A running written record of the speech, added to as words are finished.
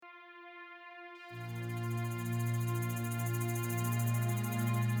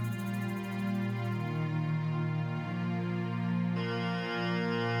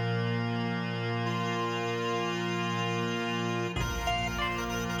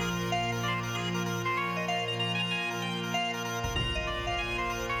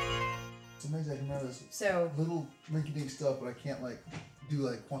does So little rinky-dink stuff, but I can't like do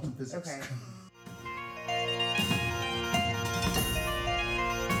like quantum physics. okay.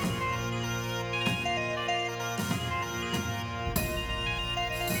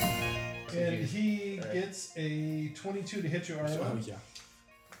 And he gets a 22 to hit you, Arlen. Oh, yeah.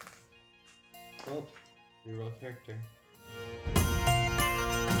 Well, reroll character.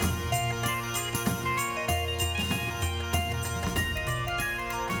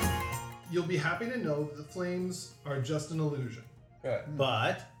 You'll be happy to know that the flames are just an illusion. Good.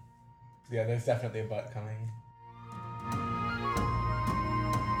 But Yeah, there's definitely a butt coming.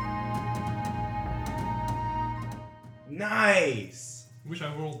 Nice! Wish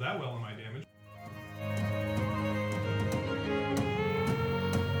I rolled that well on my damage.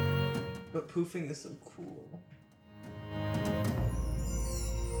 But poofing is so cool.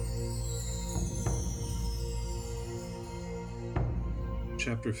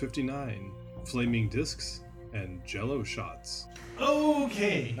 Chapter 59, Flaming Discs and Jello Shots.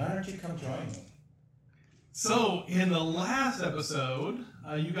 Okay. why don't you come join me? So, in the last episode,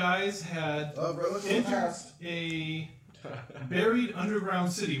 you guys had Relic of the entered Past. a buried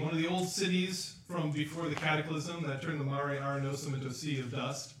underground city, one of the old cities from before the Cataclysm that turned the Mare Arenosum into a sea of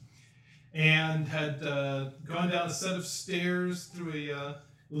dust, and had gone down a set of stairs through a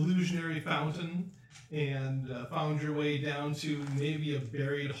illusionary fountain, and found your way down to maybe a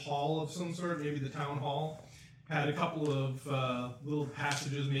buried hall of some sort, maybe the town hall. Had a couple of little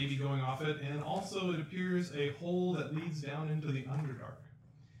passages maybe going off it, and also it appears a hole that leads down into the Underdark,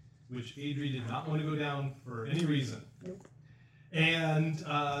 which Adri did not want to go down for any reason. Nope. And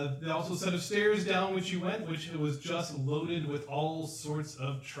they also set of stairs down which you went, which was just loaded with all sorts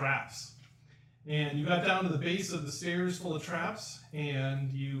of traps. And you got down to the base of the stairs full of traps,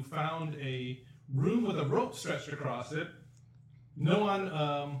 and you found a room with a rope stretched across it. No one,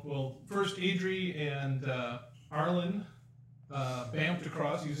 first Adri and Arlen bamped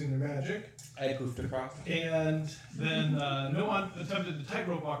across using their magic. I poofed across. And then no one attempted to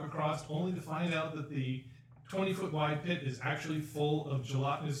tightrope walk across, only to find out that the 20-foot wide pit is actually full of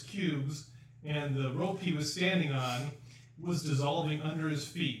gelatinous cubes, and the rope he was standing on was dissolving under his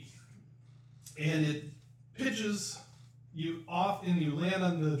feet. And it pitches you off, and you land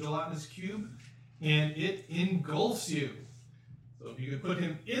on the gelatinous cube, and it engulfs you. So if you could put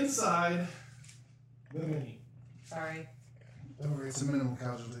him inside the mini. Sorry. Don't worry, it's a minimal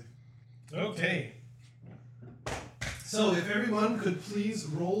casualty. Okay. So if everyone could please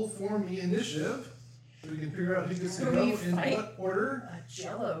roll for me initiative, so we can figure out who gets to So go we in fight? what order. A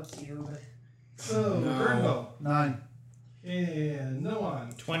Jello cube. So Burnbow 9. and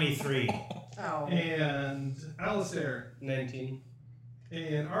Noan 23. Oh. and Alistair 19.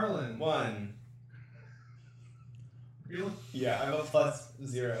 and Arlen. 1. Really? Yeah, I'm a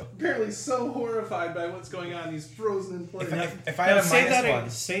 +0. Apparently so horrified by what's going on, he's frozen in place. If I had a -1,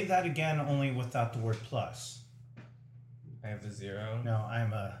 Say that again, only without the word plus. I have a 0. No,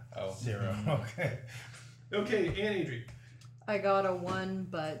 I'm a 0. Okay. Okay, and Adri. I got a 1,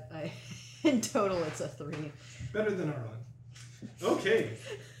 but in total it's a 3. Better than Arlen. Okay.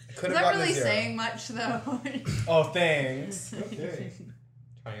 Could Is have that gotten really a 0. saying much, though? Oh, thanks. Okay.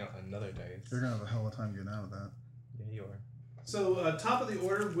 Trying out another dice. You're gonna have a hell of a time getting out of that. Yeah, you are. So top of the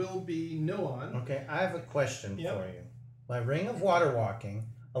order will be Noan. Okay, I have a question Yep. for you. My ring of water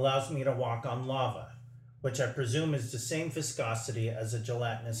walking allows me to walk on lava, which I presume is the same viscosity as a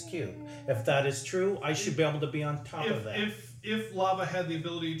gelatinous cube. If that is true, I should be able to be on top of that. If lava had the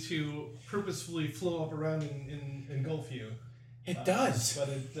ability to purposefully flow up around and engulf you. It does. But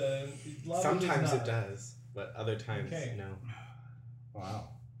lava Sometimes does not. it does, but other times, Okay. no. Wow.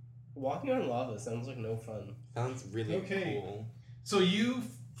 Walking on lava sounds like no fun. Sounds really Okay. cool. So you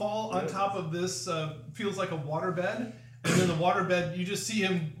fall on top of this, feels like a waterbed, and then the waterbed, you just see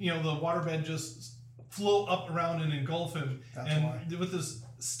him, the waterbed just flow up around and engulf him. That's and why. with this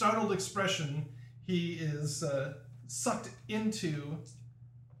startled expression, he is sucked into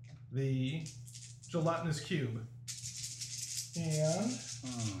the gelatinous cube. And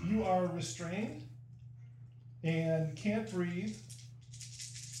you are restrained and can't breathe.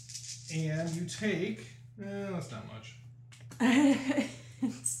 And you take, that's not much.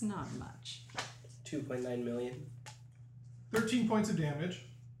 It's not much. 2.9 million. 13 points of damage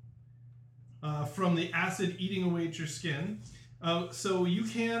from the acid eating away at your skin. So you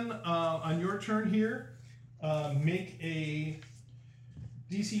can, on your turn here, make a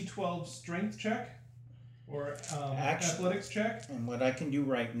DC 12 strength check or athletics check. And what I can do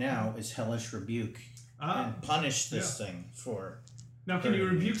right now is Hellish Rebuke and punish this thing for... Now, can you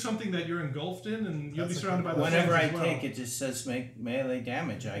rebuke something that you're engulfed in, and you'll be surrounded by the Whenever I flames as well? take it, just says make melee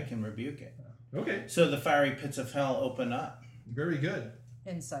damage. I can rebuke it. Okay, So the fiery pits of hell open up. very good.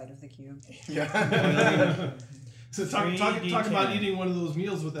 Inside of the cube. So talk 3D10. about eating one of those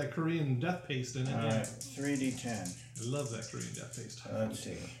meals with that Korean death paste in it. All right, 3d10. I love that Korean death paste. Let's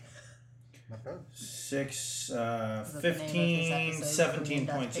see. Not bad. 6, the name of this 15, episode, 17 Korean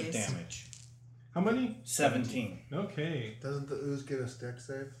death points of paste? damage. How many? 17. Okay. Doesn't the ooze get a deck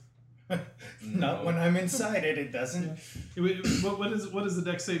save? Not when I'm inside it, it doesn't. What does the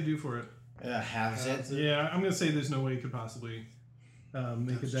deck save do for it? Halves it. Yeah, I'm gonna say there's no way you could possibly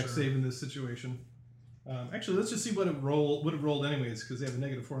make That's a deck true. save in this situation. Actually, let's just see what it rolled anyways, because they have a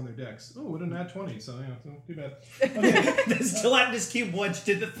 -4 on their decks. Oh, it would have nat 20, so yeah, so too bad. Okay. This gelatinous cube once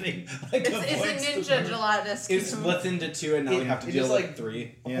did the thing. Like It's a ninja gelatinous cube. It splits into 2, and now we have to It deal just, with like,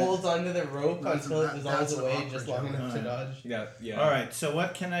 3. Yeah. Holds onto the rope That's until a- it that's dissolves an away awkward just long enough to Alright. dodge. Yeah. All right, so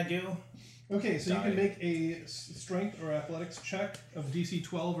what can I do? Okay, so you Die. can make a strength or athletics check of DC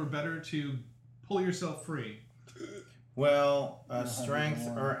 12 or better to pull yourself free. Well, 100 strength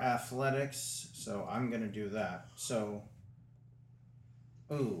more. or athletics, so I'm going to do that. So,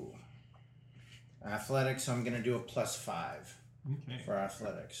 ooh. Athletics, so I'm going to do a +5 Okay. for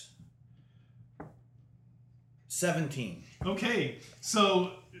athletics. 17. Okay,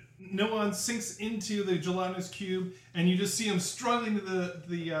 so Noan sinks into the gelatinous cube, and you just see him struggling to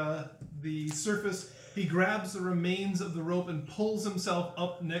the surface. He grabs the remains of the rope and pulls himself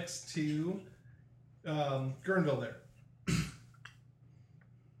up next to Gurnville there.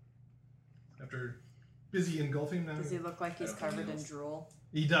 After busy engulfing them, Does he look like he's covered in drool?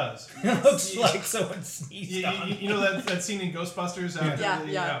 he does. It looks like someone sneezed You, on you know that scene in Ghostbusters? After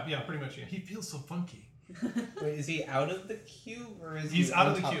Yeah. yeah, pretty much. Yeah. He feels so funky. Wait, is he out of the cube or is He's he out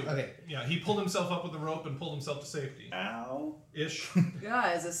on of the top? cube. Okay. Yeah, he pulled himself up with the rope and pulled himself to safety. Ow. Ish.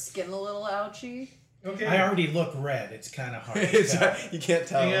 Yeah, is his skin a little ouchy? Okay. I already look red. It's kind of hard to It's- tell. you can't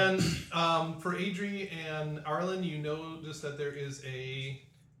tell. And for Adri and Arlen, you notice that there is a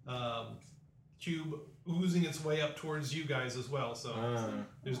cube oozing its way up towards you guys as well. So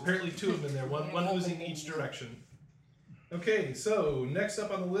there's apparently 2 of them in there, one oozing in each direction. Okay, so next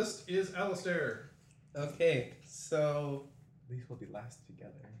up on the list is Alistair. Okay, so These will be last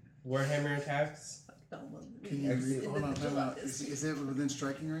together. Warhammer attacks. Can you read? Hold on, time out. Is it within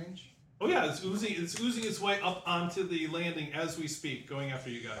striking range? Oh yeah, it's oozing its way up onto the landing as we speak, going after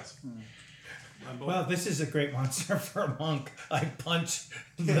you guys. On both. Well, this is a great monster for a monk. I punch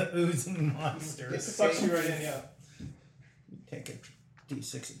the oozing monster. it sucks you right in, yeah. You take a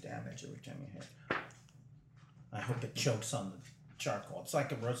d6 of damage every time you hit. I hope it chokes on the charcoal. It's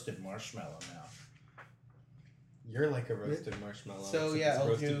like a roasted marshmallow now. You're like a roasted marshmallow. So, except yeah, it's I'll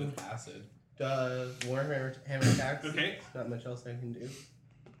roasted do- with acid. Warhammer attacks. Okay. Not much else I can do.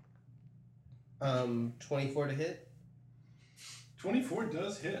 24 to hit. 24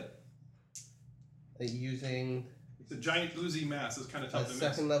 does hit. Using It's a giant oozy mass. It's kind of a tough to miss.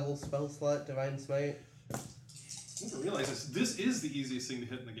 second level spell slot, Divine Smite. I didn't realize this. This is the easiest thing to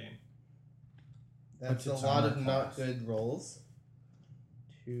hit in the game. That's What's a its lot armor of not class? good rolls.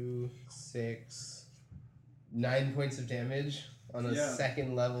 2, 6, 9 points of damage on a Yeah.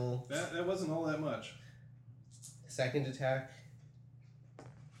 second level. That wasn't all that much. Second attack.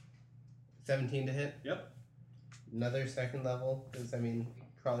 17 to hit. Yep. Another second level, because I mean,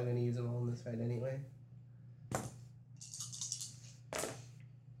 probably going to use them all in this fight anyway.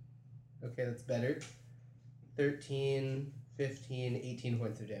 Okay, that's better. 13, 15, 18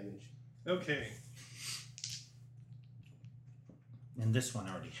 points of damage. Okay. And this one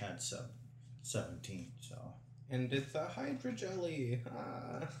already had 17, so. And it's a Hydra jelly.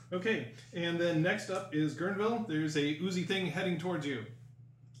 Ah. Okay. And then next up is Gurnville. There's a oozy thing heading towards you.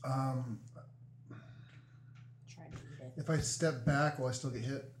 Try to eat it. If I step back, will I still get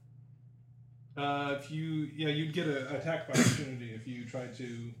hit? You'd get an attack by opportunity if you tried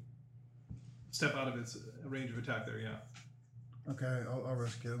to step out of its range of attack there, yeah. Okay, I'll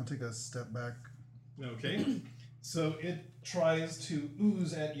risk it. I'll take a step back. Okay. So it tries to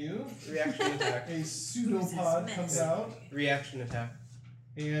ooze at you. Reaction attack. A pseudopod comes out Reaction attack.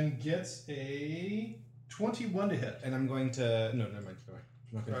 and gets a 21 to hit. And I'm going to. No, never mind. Go ahead.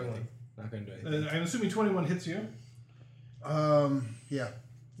 I'm not going to do Wrong anything. Not going to do anything. I'm assuming 21 hits you. Yeah.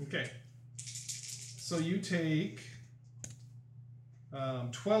 Okay. So you take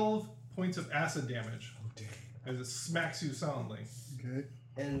 12 points of acid damage Oh, dang. as it smacks you soundly. Okay.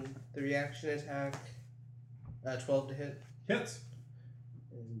 And the reaction attack, 12 to hit. Hits.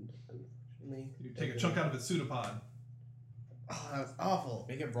 And unfortunately, You take a chunk out of its pseudopod. Oh, that was awful.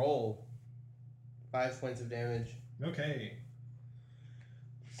 Make it roll. 5 points of damage. Okay.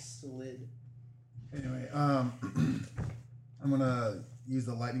 Slid. Anyway, I'm gonna use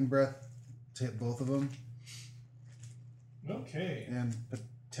the lightning breath hit both of them Okay. and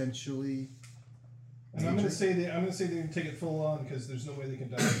potentially. And I'm gonna say they can take it full on because there's no way they can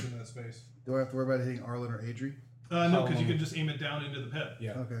dodge in that space. Do I have to worry about hitting Arlen or Adri? No, because you can just aim it down into the pit.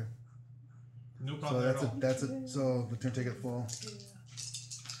 Yeah. Okay. No So problem at all. that's it. So the turn take it full.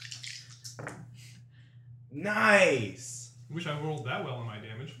 Nice. Wish I rolled that well on my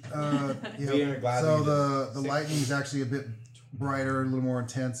damage. We are glad So we did. the lightning is actually a bit brighter, a little more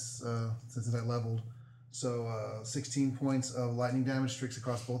intense since it's at leveled. So 16 points of lightning damage streaks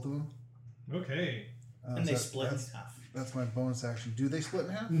across both of them. Okay. And So they split in that's, half. that's my bonus action. Do they split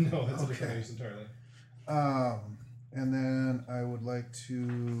in half? No, that's a Okay. different use entirely. And then I would like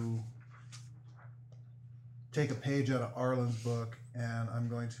to take a page out of Arlen's book, and I'm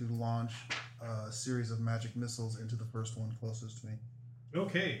going to launch a series of magic missiles into the first one closest to me.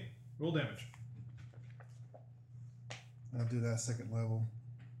 Okay. Roll damage. I'll do that second level.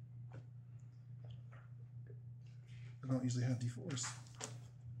 I don't usually have D4s.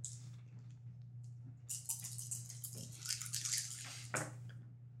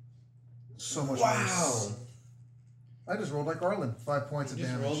 So much worse. I just rolled like Arlen. 5 points You of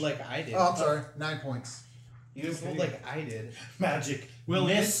just damage. rolled like I did. Oh, I'm sorry. 9 points. You just rolled like I did. Magic Well,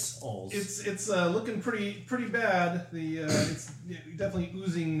 missiles. It's looking pretty bad. It's definitely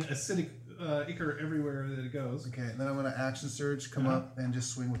oozing acidic ichor everywhere that it goes. Okay, and then I'm going to action surge, come up, and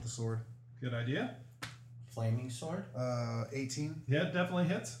just swing with the sword. Good idea. Flaming sword. 18. Yeah, it definitely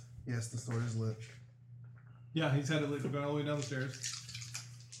hits. Yes, the sword is lit. Yeah, he's had it lit going all the way down the stairs.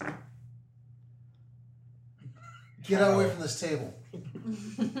 Get away from this table.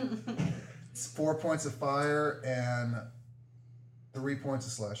 It's 4 points of fire and 3 points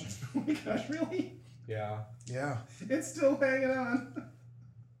of slashing. Oh my gosh, really? Yeah. Yeah, It's still hanging on.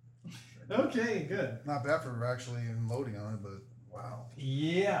 Okay, good. not bad for actually loading on it, but wow.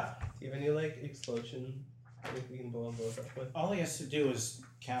 Yeah. Do you have any like explosion? Like we can blow them both up with? All he has to do is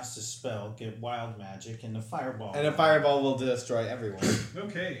cast a spell, get wild magic, and a fireball. And a fireball will destroy everyone.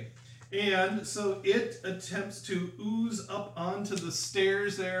 Okay. And so it attempts to ooze up onto the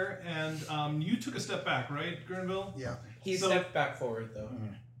stairs there, and you took a step back, right, Gurnville? Yeah. He So- stepped back forward though.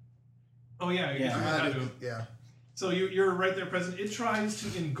 Oh yeah, Yeah. you had to. Yeah. So you're right there present. It tries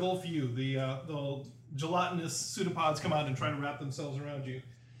to engulf you. The gelatinous pseudopods come out and try to wrap themselves around you.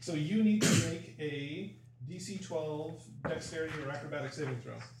 So you need to make a DC 12 dexterity or acrobatic saving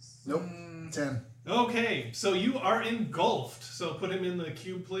throw. Nope. 10. Okay, so you are engulfed. So put him in the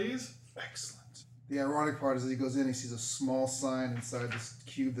cube, please. Excellent. The ironic part is that he goes in, he sees a small sign inside this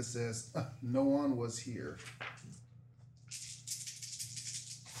cube that says, "No one was here."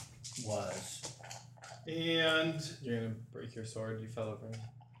 Was. And You're gonna break your sword. You fell over.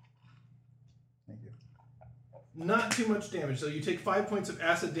 Thank you. not too much damage. So you take 5 points of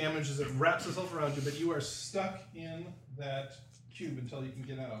acid damage as it wraps itself around you, but you are stuck in that cube until you can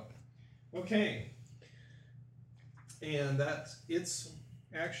get out. Okay. And that's its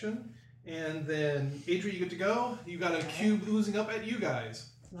action. And then, Adri, you get to go. You got a cube oozing up at you guys.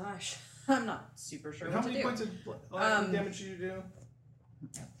 Gosh, I'm not super sure And what how to many do. points of damage did you do?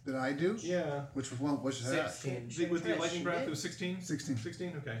 Did I do? Yeah. Which one? Which is that? 16. Should I With the try to lightning shoot breath, it? it was 16? 16.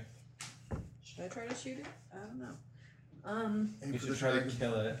 16? Okay. Should I try to shoot it? I don't know. Aim You for should the try to dragon.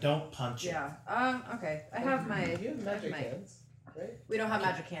 kill it. Don't punch it. Yeah. Okay. I have my. You have magic my- hands, right? We don't have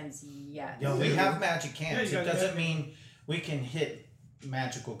magic hands yet. Yeah, we have magic hands. Yeah, you It got doesn't magic. mean we can hit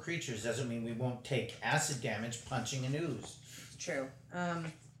magical creatures. Doesn't mean we won't take acid damage punching an ooze. True.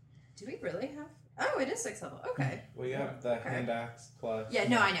 Do we really have? Oh, it is 6th level. Okay. Well, you have the Okay. hand axe plus. Yeah.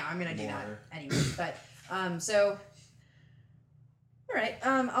 No, I know. I'm gonna do that More. anyway. But so. All right.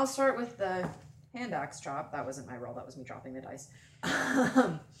 I'll start with the hand axe chop. That wasn't my roll. That was me dropping the dice.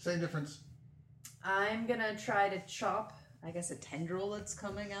 Same difference. I'm gonna try to chop. I guess a tendril that's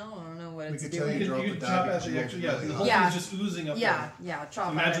coming out. I don't know what We it's could doing. tell You you can, drop you the can die chop because at you the rolled actual, really the high. whole Yeah. thing is just oozing up Yeah, there. yeah, So chop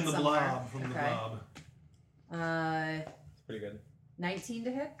at imagine it the somewhere. blob from the Okay. blob. It's pretty good. 19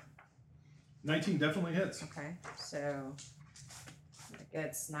 to hit. 19 definitely hits. Okay, so it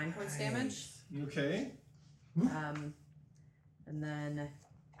gets 9 points damage. Okay. And then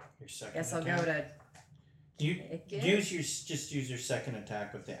Your second I guess I'll attack. go to You kick it. just use your second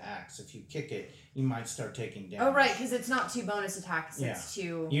attack with the axe. If you kick it, you might start taking damage. Oh right, because it's not 2 bonus attacks. Yeah. It's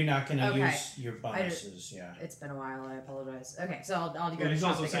 2. You're not gonna Okay. use your bonuses. Yeah. It's been a while. I apologize. Okay, so I'll go Well, to he's chop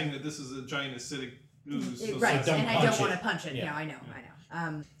also again. saying that this is a giant acidic ooze. So Right, don't and I punch don't want it. to punch it. Yeah. No, I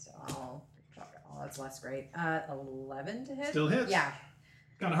know. So I'll chop it. Oh, that's less great. 11 to hit. Still hits. Yeah,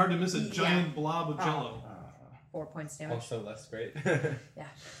 Kind of hard to miss a Yeah. giant blob of Oh. jello. 4 points damage. Also less great. Yeah.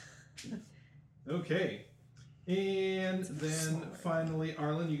 Okay. And then finally,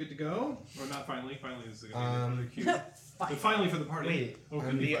 Arlen, you get to go. Or not finally. Finally is the other cube. But finally for the party. Wait, Oh, could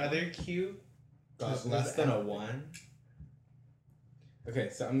on be the finally. other cube, Got less than a 1. Okay,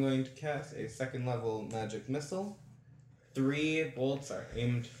 so I'm going to cast a 2nd level magic missile. 3 bolts are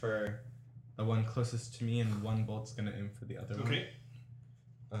aimed for the one closest to me, and 1 bolt's gonna aim for the other Okay.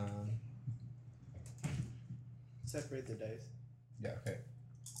 one. separate the dice. Yeah, okay.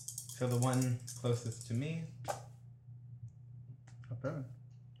 So the one closest to me, Not bad.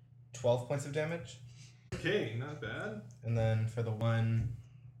 12 points of damage. Okay, not bad. And then for the one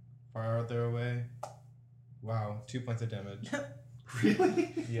farther away, wow, 2 points of damage.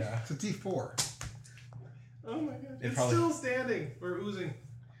 Really? Yeah. It's a D4. Oh my god. It It's probably- still standing. Or oozing.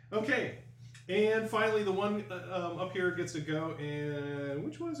 Okay. And finally, the one up here gets to go. And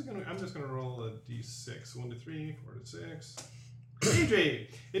which one is it going to? I'm just going to roll a d6. 1 to 3, 4 to 6. AJ!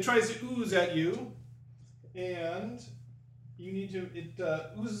 It tries to ooze at you. And you need to. It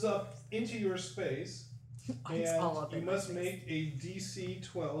oozes up into your space. It's And all up you in my must face. make a DC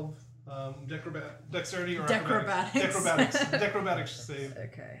 12 dexterity or Decrobatics. Decrobatics save.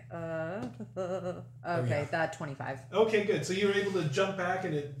 Okay. Okay, that 25. Okay, good. So you're able to jump back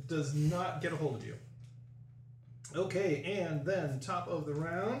and it does not get a hold of you. Okay, and then top of the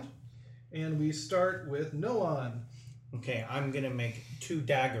round. And we start with Noan. Okay, I'm gonna make 2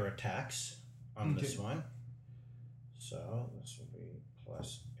 dagger attacks on this Okay. one. So this will be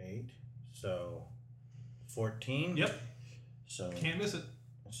plus 8. So 14. Yep. So Can't miss it.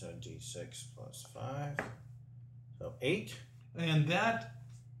 so d6 plus 5. So 8. And that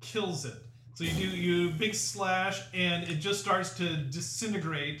kills it. So you do big slash and it just starts to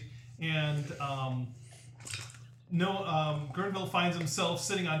disintegrate and Gurnville finds himself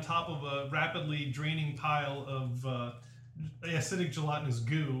sitting on top of a rapidly draining pile of acidic gelatinous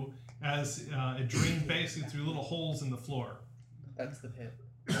goo as it drains basically through little holes in the floor. That's the pit.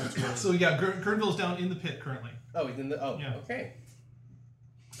 So yeah, Gurnville's down in the pit currently. Oh, he's in the. Oh, Yeah. okay.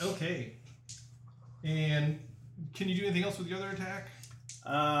 Okay. And can you do anything else with the other attack?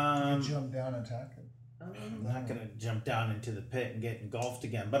 You jump down and attack it. I'm not gonna jump down into the pit and get engulfed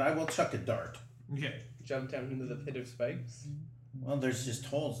again, but I will chuck a dart. Okay. Jump down into the pit of spikes. Well, there's just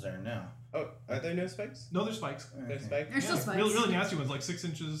holes there now. Oh, are there no spikes? No, there's spikes. There's spikes. There's still spikes. Really, really nasty ones, like 6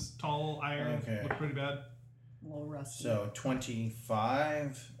 inches tall, iron. Okay. Look pretty bad. A little rusty. So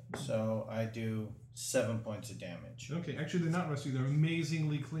 25. So I do 7 points of damage. Okay, actually, they're not rusty. They're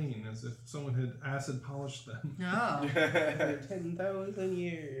amazingly clean, as if someone had acid polished them. Oh. 10,000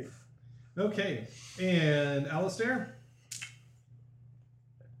 years. Okay, and Alistair,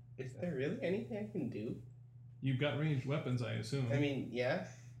 Is there really anything I can do? you've got ranged weapons, I assume. I mean, yeah.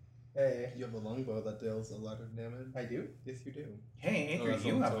 You have a longbow that deals a lot of damage. I do. Yes, you do. Hey, Oh, Anchor, that's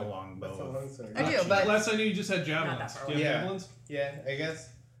you a have a long That's a longbow. long sword. I do, but Last I knew, you just had Not javelins. that far Do you have away. javelins? Yeah, I guess.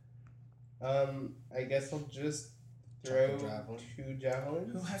 I guess I'll just Chuck a throw javelin. 2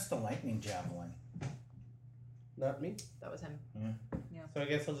 javelins. Who has the lightning javelin? Not me. that was him. So I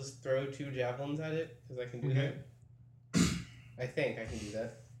guess I'll just throw 2 javelins at it because I can do Okay. that. I think I can do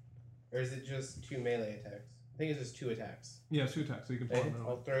that. Or is it just 2 melee attacks? I think it's just 2 attacks. Yeah, 2 attacks, so you can pull Okay, them out.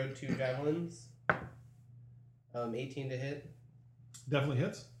 I'll throw 2 javelins. 18 to hit, Definitely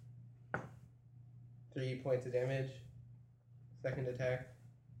hits. 3 points of damage. Second attack,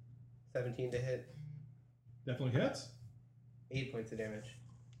 17 to hit, Definitely hits. 8 points of damage.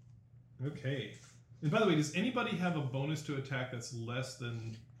 Okay. And by the way, does anybody have a bonus to attack that's less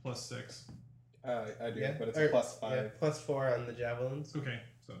than +6? I do, Yeah, but it's or- plus 5. Yeah, plus 4 on the javelins. Okay,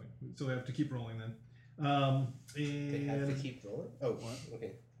 so they have to keep rolling then. They have to And keep rolling. Oh,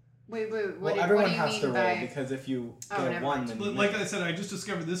 okay. Wait, what, Well, do, everyone what do you has mean to roll by... because if you Oh, get a never 1, mind. then you like miss. I said, I just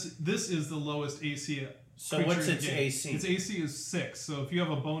discovered this is the lowest AC. So creature what's in its the game. AC? Its AC is 6. So if you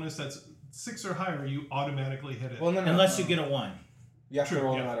have a bonus that's 6 or higher, you automatically hit it. Well, no, Unless you get a 1. you have True, to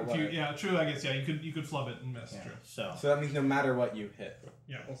roll yeah. no matter If what. you, true. I guess you could flub it and miss. Yeah. True. So So that means no matter what you hit.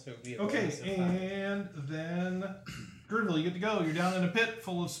 Also, we have Okay, bonus of 5. and then Gurnville, you get to go. You're down in a pit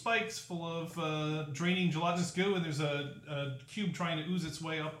full of spikes, full of draining gelatinous goo, and there's a cube trying to ooze its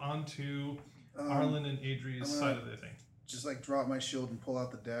way up onto Arlen and Adri's I'm side gonna- of the thing. Just like drop my shield and pull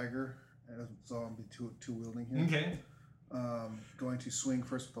out the dagger. And so I'll be two wielding here. Okay. Going to swing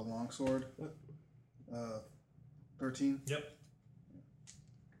first with the longsword. 13. Yep.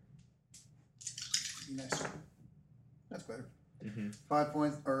 Nice. That's better. Mm-hmm. 5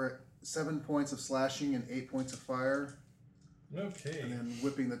 points or 7 points of slashing and 8 points of fire, Okay. and then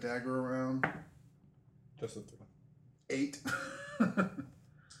whipping the dagger around. Just a 3. 8.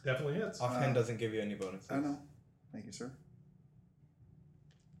 Definitely hits. Offhand doesn't give you any bonuses. I know. Thank you, sir.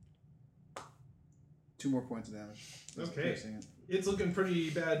 2 more points of damage. That's Okay. piercing it. It's looking pretty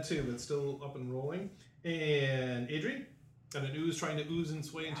bad too, but still up and rolling. And Adrian, got an ooze trying to ooze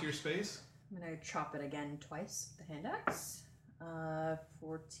its way into your space. I'm gonna chop it again twice with the hand axe.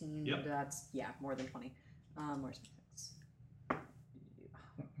 14. Yep. That's more than 20. Where's my axe?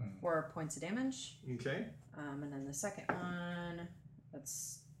 4 points of damage. Okay. And then the second one,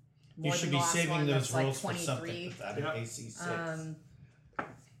 that's You more should than be the last saving one. those That's rolls like for something 23. with that Yep. AC 6.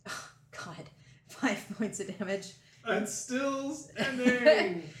 God, 5 points of damage. It's still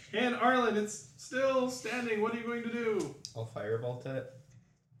standing. And Arlen, it's still standing. What are you going to do? I'll firebolt it.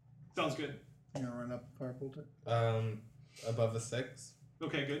 Sounds good. You gonna run up firebolt it? Above a 6.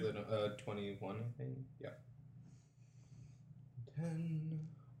 Okay, good. Then, 21, I think. Yeah. 10.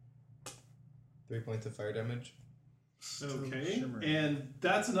 3 points of fire damage. Okay. shimmering. And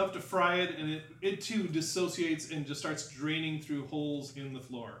that's enough to fry it, and it too dissociates and just starts draining through holes in the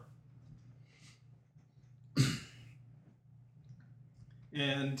floor.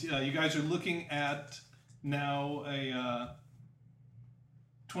 And you guys are looking at now a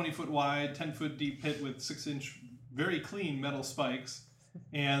 20-foot wide, 10-foot deep pit with 6-inch, very clean metal spikes,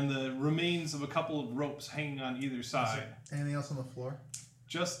 and the remains of a couple of ropes hanging on either side. Anything else on the floor?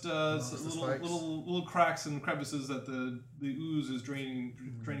 Just Just the spikes? little cracks and crevices that the ooze is draining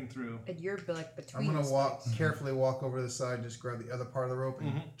through. And you're like between. I'm gonna the spikes. carefully walk over to the side, just grab the other part of the rope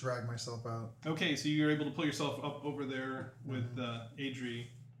and Mhm. drag myself out. Okay, so you're able to pull yourself up over there with Adri,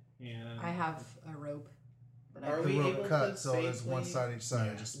 and I have a rope. That Are The we rope able cut, to so there's one safely side each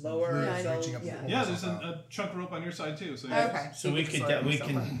side. Yeah. Just lower literally ourselves- reaching up yeah. and pull yeah, there's myself out. a chunk of rope on your side too. So Okay. So You we can could slide we yourself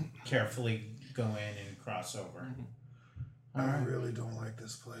can carefully go in and cross over. Mhm. I Alright. really don't like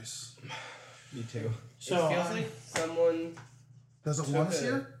this place. Me too. So it feels like someone Does it took want us a-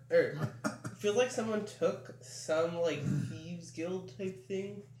 here? Or it feels like someone took some like thieves guild type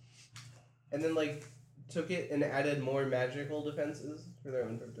thing, and then like took it and added more magical defenses for their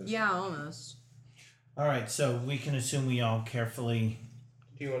own purpose. Yeah, almost. all right, so we can assume we all carefully.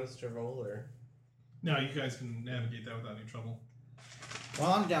 Do you want us to roll or? no, you guys can navigate that without any trouble.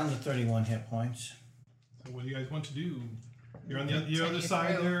 Well, I'm down to 31 hit points. So what do you guys want to do? You're on the Take other you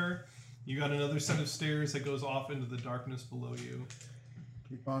side through. there. You got another set of stairs that goes off into the darkness below you.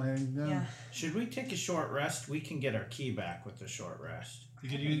 Keep on heading down. Yeah. Should we take a short rest? We can get our key back with the short rest.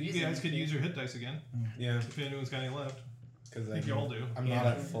 You guys could use your hit dice again Yeah, if anyone's got any left. because I think you all do. I'm not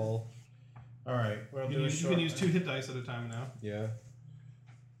at full. All right, we'll You do a can short use 2 hit dice at a time now. Yeah.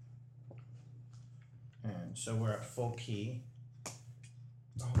 And so we're at full key.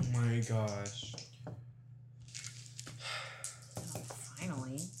 Oh my gosh. Oh,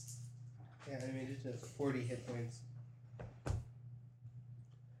 finally. Yeah, I made it to 40 hit points.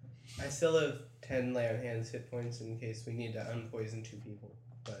 I still have 10 lay on hands hit points in case we need to unpoison 2 people,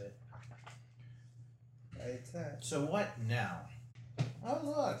 but it's that. So what now? Oh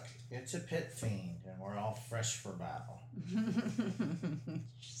look, it's a pit fiend, and we're all fresh for battle.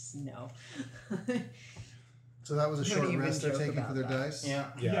 Just no. So that was a Don't short even rest they're joke taking for about their that. dice? Yeah.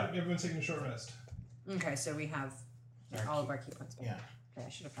 Yeah, everyone's taking a short rest. Okay, so we have Our all key- of our key points back. Yeah. Okay, I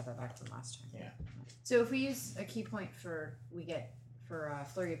should have had that back from last time. Yeah. So if we use a key point for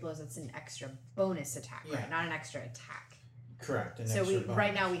flurry of blows, that's an extra bonus attack, Yeah. right? Not an extra attack. Correct. An So extra we bonus.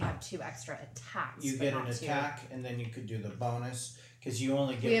 right now we have 2 extra attacks. You but get not an 2. attack, and then you could do the bonus because you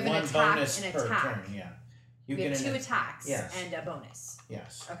only We get have an one attack bonus and per attack. turn. Yeah. You We get have 2 an attacks Yes. and a bonus.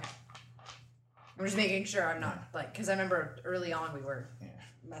 yes. Okay. I'm just making sure I'm not like because I remember early on we were Yeah.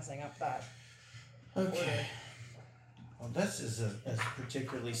 messing up that. Okay. Well, this is a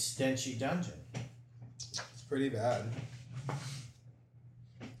particularly stenchy dungeon. It's pretty bad.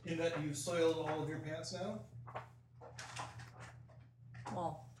 In that you've soiled all of your pants now?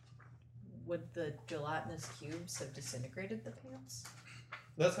 Well, would the gelatinous cubes have disintegrated the pants?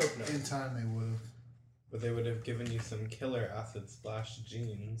 Let's hope not. In time they would have. But they would have given you some killer acid splash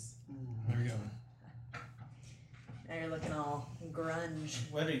jeans. There we go. Now you're looking all grunge.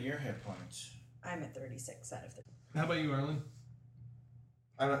 What are your hit points? I'm at 36 out of 30. How about you, Arlen?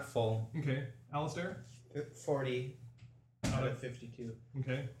 I'm at full. Okay. Alistair? 40 out Out of of 52.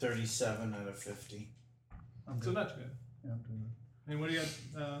 Okay. 37 out of 50. I'm So good. not too bad. Yeah, I'm doing And what do you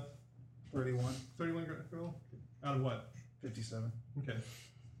got? 31, 31 girl? Out of what? 57. Okay.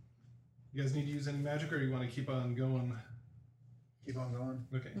 You guys need to use any magic, or you want to keep on going? Keep on going.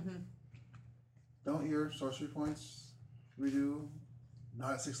 Okay. Don't your sorcery points redo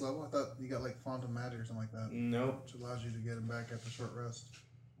not at 6th level? I thought you got like Font of Magic or something like that, Nope. which allows you to get them back after short rest.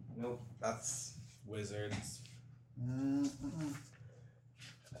 Nope. That's wizards. Mm-mm.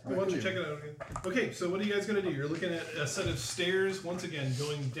 Why don't you check it out again? Okay, so what are you guys gonna do? You're looking at a set of stairs once again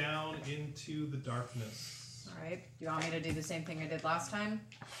going down into the darkness. All right. Do you want me to do the same thing I did last time?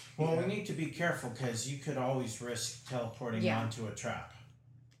 Well, we need to be careful because you could always risk teleporting Yeah. onto a trap.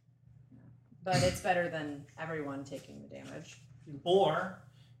 But it's better than everyone taking the damage. Or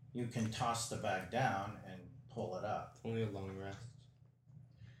you can toss the bag down and pull it up. Only a long rest.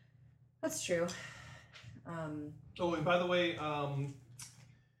 That's true. Oh, and by the way,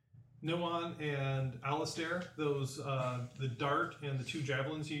 Noan and Alistair, those the dart and the 2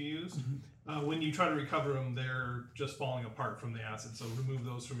 javelins you used, when you try to recover them, they're just falling apart from the acid. So remove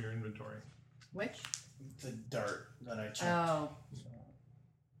those from your inventory. Which? The dart that I checked. Oh.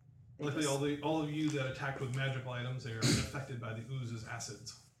 They Luckily, just- all of you that attacked with magical items, they are unaffected by the ooze's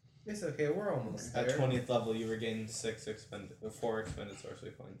acids. It's okay, we're almost At there. 20th level, you regain 4 expended sorcery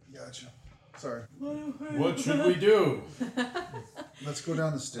points. Gotcha. Sorry. What should we do? Let's go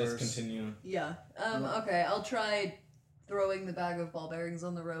down the Let's stairs. continue. Yeah. Okay, I'll try throwing the bag of ball bearings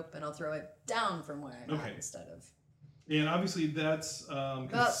on the rope and I'll throw it down from where I'm Okay. at instead of. And obviously, that's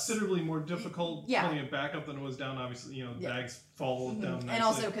considerably more difficult yeah. pulling it back up than it was down. Obviously, the Yeah. bags fall down nicely. And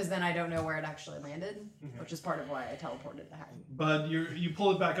also because then I don't know where it actually landed, Mhm. which is part of why I teleported the hat. But you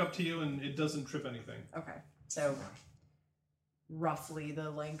pull it back up to you, and it doesn't trip anything. Okay. So roughly the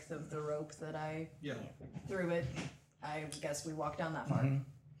length of the rope that I Yeah. threw it. I guess we walked down that far.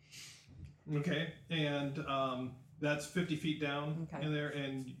 Okay, and that's 50 feet down Okay. in there,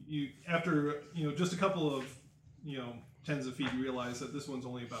 and you after just a couple of tens of feet, you realize that this one's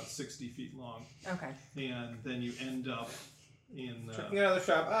only about 60 feet long, Okay. and then you end up in Checking out of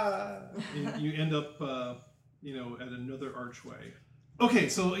the shop. you end up at another archway. Okay,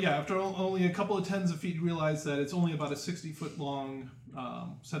 so yeah, after only a couple of tens of feet, you realize that it's only about a 60-foot long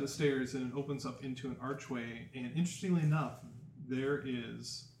set of stairs, and it opens up into an archway. And interestingly enough, there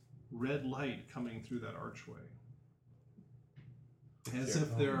is red light coming through that archway, as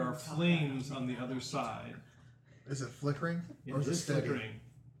if there are flames on the other side. Is it flickering? It Or is it is steady? flickering.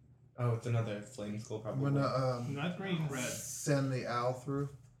 Oh, it's another flame skull, I'm probably. gonna Not green, red. send the owl through.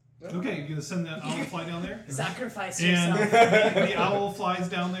 Okay, you're gonna send that owl fly down there? Sacrifice And yourself. the owl flies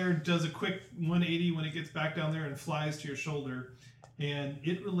down there, does a quick 180 when it gets back down there, and flies to your shoulder. And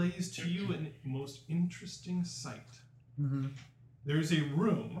it relays to you a most interesting sight. Mm-hmm. There's a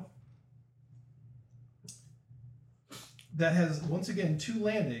room that has, once again, 2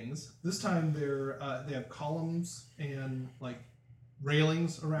 landings. This time they have columns and like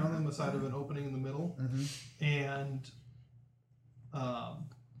railings around them, aside of an opening in the middle. Mm-hmm. And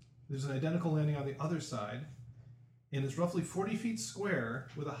there's an identical landing on the other side, and it's roughly 40 feet square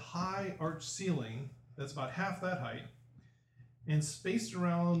with a high arched ceiling that's about half that height. And spaced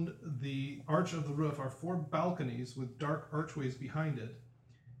around the arch of the roof are 4 balconies with dark archways behind it.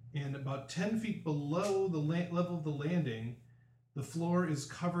 And about 10 feet below the level of the landing, the floor is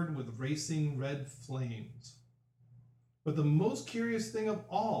covered with racing red flames. But the most curious thing of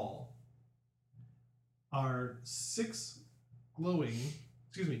all are 10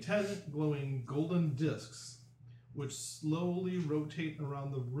 glowing golden discs, which slowly rotate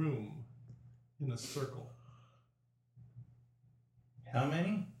around the room in a circle. How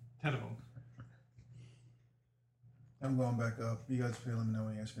many? 10 of them. I'm going back up. You guys let me know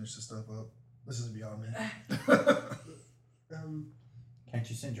when you guys finish this stuff up. This is beyond me. Can't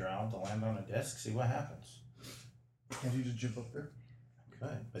you send your owl to land on a disc? See what happens. Can't you just jump up there? Good,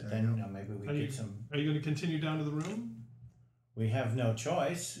 but There then you go. maybe we Are you- get some. Are you going to continue down to the room? We have no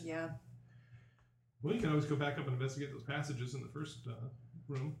choice. Yeah. Well, you can always go back up and investigate those passages in the first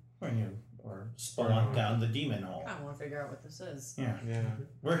room. Or spelunk down the demon hole. I want to figure out what this is. Yeah, Yeah.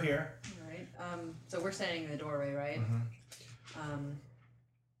 we're here. All right. So we're standing in the doorway, right? Mhm.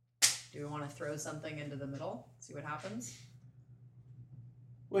 Do we want to throw something into the middle? See what happens?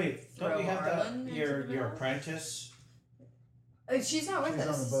 Wait, don't Throw we have Arlen that? into Your the middle? apprentice. She's not with She's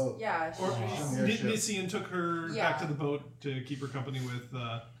us. on the boat. Yeah. Or on the airship. Nisian took her back Yeah. to the boat to keep her company with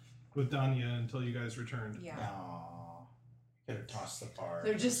Danya until you guys returned. Yeah. Aww. Could have tossed the bar.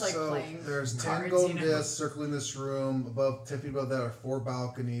 They're just like so playing. there's 10 cards, golden you know? discs circling this room. Above 10 feet above that are 4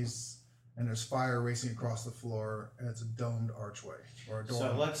 balconies, and there's fire racing across the floor, and it's a domed archway or a door.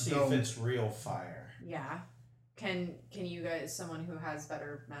 So let's see if it's real fire. Yeah. Can you guys, someone who has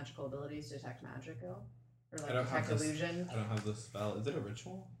better magical abilities, detect magic or like I don't have detect this. illusion? I don't have the spell. Is it a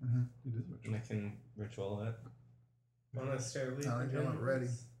ritual? It is And I can ritual it. Unnecessarily. I'm not ready.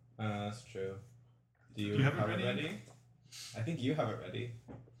 That's true. Do you, Do you have it have ready? it ready? I think you have it ready.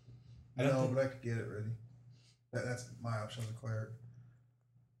 I don't No, think- but I could get it ready. That's my option as a cleric.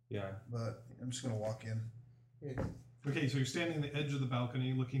 Yeah. But I'm just gonna walk in. Yeah. Okay, so you're standing on the edge of the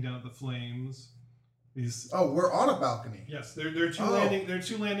balcony, looking down at the flames. These Oh, we're on a balcony. yes, there are two There are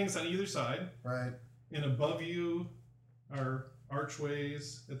two landings on either side, Right. and above you are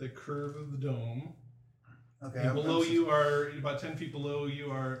archways at the curve of the dome. Okay. And below you are about 10 feet below you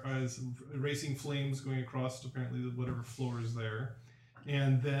are racing flames going across apparently whatever floor is there,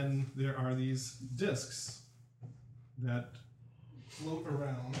 and then there are these discs that float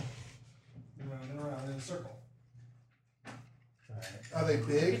around and around in a circle. Are they You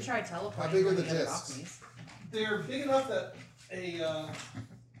big? could try teleporting. How big are on the other discs? balconies. They're big enough that a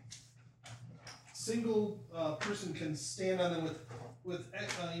single person can stand on them with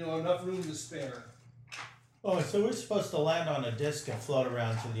enough room to spare. Oh, so we're supposed to land on a disc and float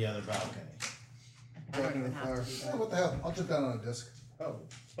around to the other balcony. I don't even have to do Yeah, that. what the hell? I'll jump down on a disc. Oh,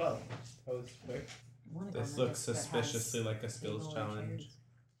 well, that was quick. I wanna go This on the looks disc that has suspiciously like a skills little challenge.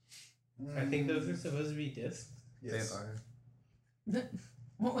 I think those are supposed to be discs. Yes. They are.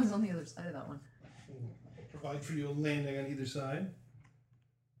 What was on the other side of that one? Provide for you a landing on either side.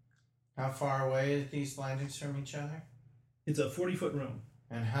 How far away are these landings from each other? It's a 40-foot room.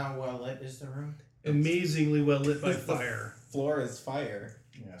 And how well lit is the room? Amazingly well lit by It's the fire. Floor is fire.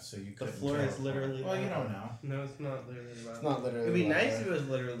 Yeah, so you The could. floor is literally. Well, you lava. don't know. No, it's not literally lava. It's not literally. It'd be lava. nice if it was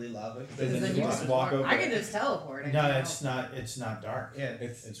literally lava. Because Because then then you you just just walk over I it. could just teleport. I No, can it's not. It's not dark. Yeah,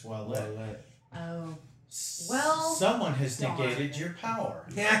 It's well lit. Well lit. Oh. Well, Someone has darn. negated your power.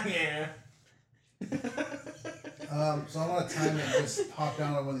 yeah. So I want to time it and just hop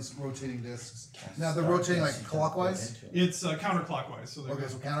down on one of these rotating discs. Now they're rotating like clockwise? It's counterclockwise, so Okay,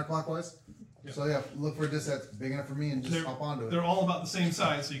 so counterclockwise? Yeah. So yeah, look for a disc that's big enough for me and just They're- hop onto it. they're all about the same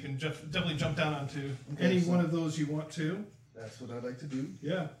size, so you can definitely jump down onto any so- one of those you want to. That's what I'd like to do.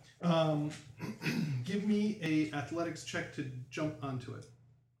 Yeah. Give me a athletics check to jump onto it.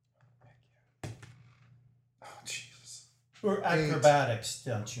 Oh, Jesus. Or acrobatics,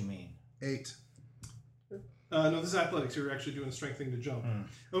 don't you mean? 8. No, this is athletics. You're actually doing a strength thing to jump. Hmm.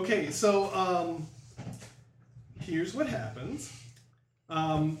 Okay, so here's what happens.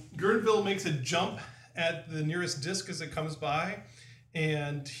 Gurnville makes a jump at the nearest disc as it comes by,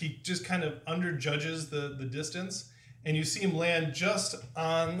 and he just kind of underjudges the distance, and you see him land just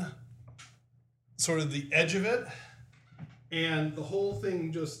on sort of the edge of it, and the whole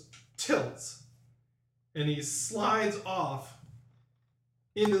thing just tilts, and he slides off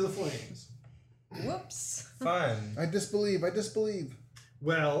into the flames. whoops. Fun. I disbelieve.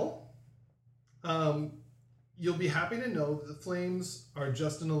 Well, you'll be happy to know that the flames are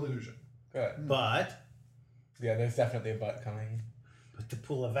just an illusion. Good. But Yeah, there's definitely a butt coming. the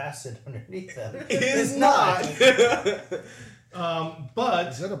pool of acid underneath them It is is not. But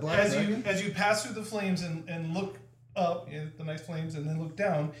Is that a black dragon? as you pass through the flames and look up at the nice flames and then look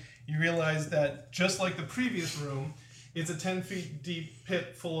down, you realize that just like the previous room, it's a 10 feet deep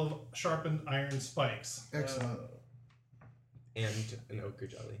pit full of sharpened iron spikes. Excellent. And an ochre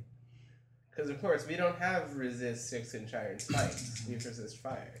jelly. Because of course we don't have resist 6-inch iron spikes. We resist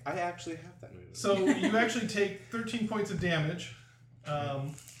fire. I actually have that movie. So you actually take 13 points of damage,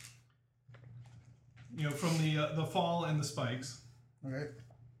 from the fall and the spikes. Okay.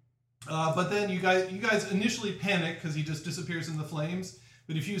 But then you guys initially panic because he just disappears in the flames.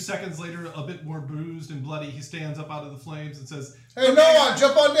 But a few seconds later, a bit more bruised and bloody, he stands up out of the flames and says, Hey, Noah,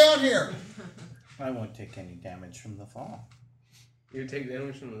 jump on down here! I won't take any damage from the fall. You take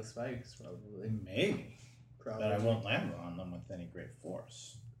damage from the spikes, probably. Maybe. Probably. But I won't land on them with any great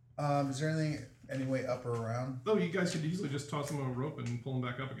force. Is there any way up or around? "Oh, you guys could easily just toss him on a rope and pull him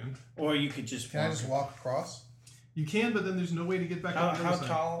back up again." Or you could just Can I just walk across? You can, but then there's no way to get back How, up. the how other side.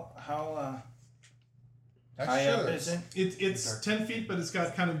 tall, how That's high up true. is it? It's 10 feet, but it's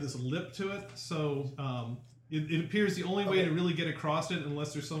got kind of this lip to it. So it appears the only way to really get across it,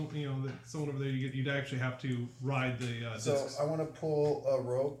 unless there's someone over there, you'd actually have to ride the So discs. I want to pull a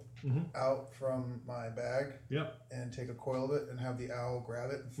rope Mhm. out from my bag Yep. and take a coil of it and have the owl grab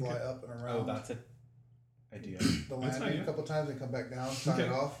it and fly Okay. up and Oh, around that's an idea. the That's an landing idea. a couple times and come back down, tie Okay.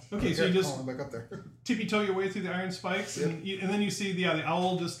 it off. Okay, so you just- back up there. Tippy toe your way through the iron spikes, and then you see the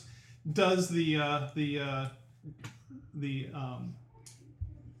owl just does the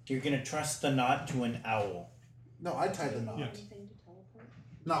You're gonna trust the knot to an owl. No, I tied the knot. Yeah. Anything to teleport?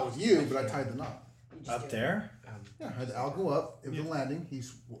 Not with you, but I tied the knot. You just Up do it. there? Yeah, I had the owl go up. It was a landing. He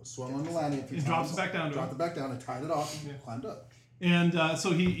swung on the landing. A few He drops times, it back down to dropped him. it back down and tied it off and Yeah. climbed up. And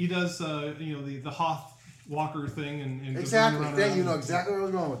so he does the Hoth Walker thing and goes Exactly. around, Thank you. around. Know exactly where I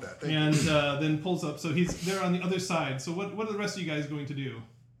was going with that. Thank And you. then pulls up. So he's there on the other side. So what are the rest of you guys going to do?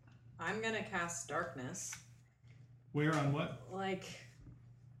 I'm gonna cast darkness, Where on what? like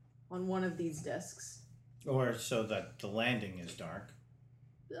on one of these discs. Or so that the landing is dark.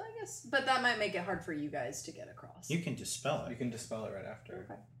 I guess, but that might make it hard for you guys to get across. You can dispel You it. can dispel it right after.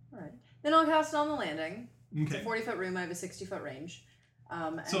 Okay. All right. Then I'll cast it on the landing. It's a Okay. 40-foot room. I have a 60-foot range.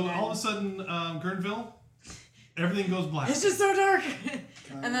 And So then- all of a sudden, Gurnville, everything goes black. it's just so dark.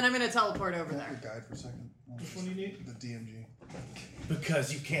 Can And then I'm gonna teleport over I have there a guide for a second. Which one do you need? The DMG.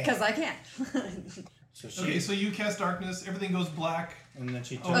 Because you can't. because I can. So she, Okay, so you cast darkness, everything goes black, and then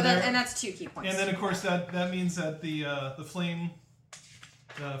she Oh, Oh, there- and that's 2 key points. and then of course that means that the flame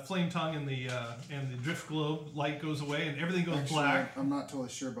tongue and the drift globe light goes away and everything goes Actually, black. I'm not totally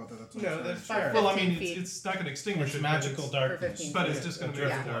sure about that. That's what No, I'm that's trying to- fire. Well, I 15 mean, feet. it's not going to extinguish it's it, magical but darkness. 15 but it's just A going to make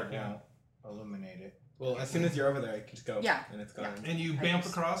drift it dark. won't Yeah. illuminate it. Well, as soon as you're over there, you can just go. Yeah. And it's gone. And you I bamf just-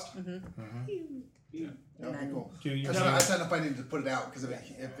 across. Yeah, okay, cool. Do you I was trying to find it to put it out because if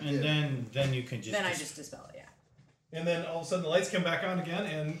it and then you can just. Then I just dispel it, yeah. And then all of a sudden the lights come back on again,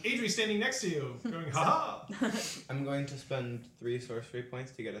 and Adri's standing next to you, going, ha ha! I'm going to spend 3 sorcery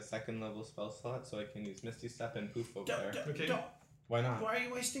points to get a second level spell slot so I can use Misty Step and Poof over there. Okay. Why not? Why are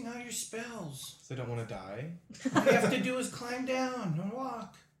you wasting all your spells? So I don't want to die. All you have to do is climb down and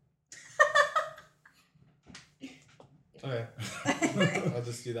walk. Okay. I'll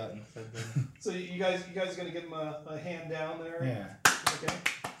just do that instead then. So you guys gonna give him a hand down there? Yeah. Okay.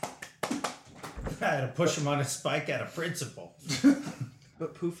 I had to push him on a spike out of principle.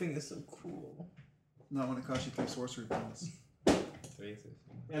 But poofing is so cool. not when it costs you 3 sorcery points 3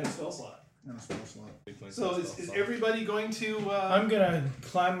 And a spell slot. and a spell slot. So is everybody going to? I'm gonna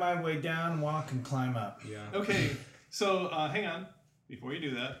climb my way down, walk, and climb up. Yeah. Okay. So hang on before you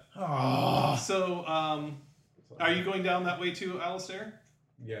do that. Oh, So are you going down that way too, Alistair?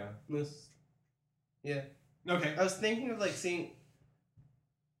 Yeah. Yeah. Okay. I was thinking of like seeing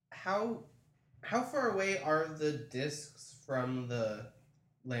how far away are the discs from the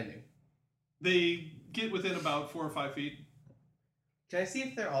landing? They get within about 4 or 5 feet. Can I see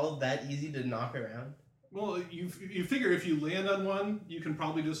if they're all that easy to knock around? Well, you figure if you land on one, you can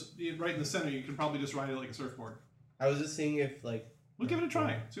probably just right in the center. You can probably just ride it like a surfboard. I was just seeing if like We'll give it a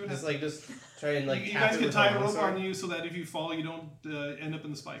try. See what just happens. like try and like you tap guys it can with tie a a rope longsword. on you so that if you fall, you don't end up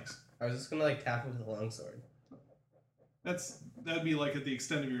in the spikes. I was just gonna like tap it with a longsword. That'd be like at the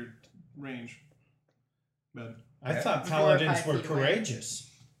extent of your range. But I thought 4 or paladins 5 were feet away. courageous.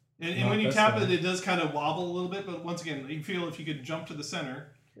 and Not when you this tap one. it, it does kind of wobble a little bit. But once again, you feel if you could jump to the center,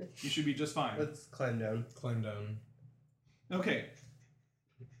 you should be just fine. Let's climb down. Climb down. Okay.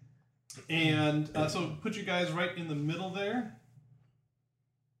 And so put you guys right in the middle there.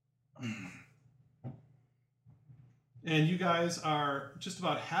 And you guys are just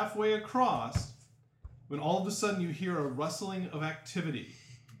about halfway across when all of a sudden you hear a rustling of activity.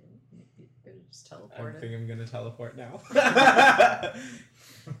 Just I teleport think it. I'm gonna teleport now.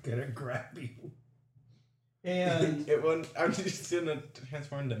 I'm gonna grab you. And it won't. I'm just gonna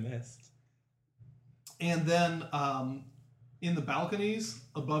transform into mist. and then in the balconies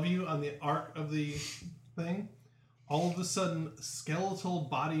above you on the arc of the thing, all of a sudden skeletal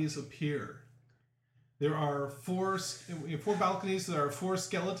bodies appear. There are four balconies. There are 4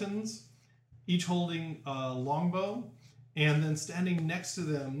 skeletons, each holding a longbow, and then standing next to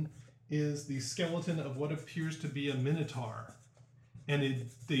them is the skeleton of what appears to be a minotaur, and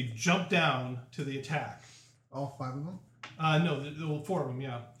they jump down to the attack. All 5 of them? No, 4 of them,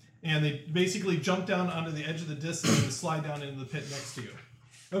 yeah, and they basically jump down onto the edge of the disc and then slide down into the pit next to you.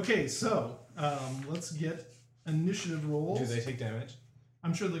 Okay, so let's get initiative rolls. Do they take damage?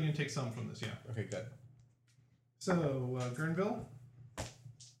 I'm sure they're going to take some from this, yeah. Okay, good. So, Gurnville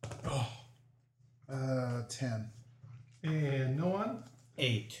 10. and Noan.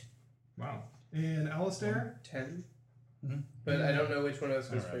 8. Wow. And Alistair. 10. Mhm. But I don't know which one of us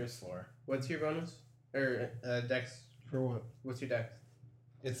goes Alright, first. 4. What's your bonus? Or dex? For what? What's your dex?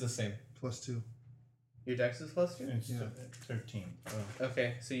 It's the same. +2. Your dex is +2? It's Yeah. 13.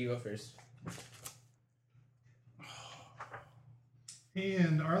 Okay, so you go first.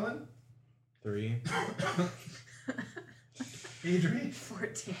 And Arlen. 3. Adri.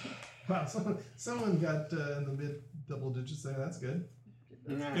 14. Wow, someone got in the mid double digits there. That's good.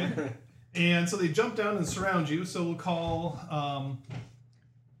 Good. And so they jump down and surround you. So we'll call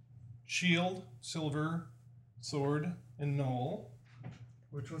Shield, Silver, Sword, and Knoll.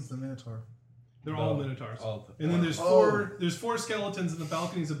 Which one's the Minotaur? They're all Minotaurs. All And then there's Oh. there's 4 skeletons in the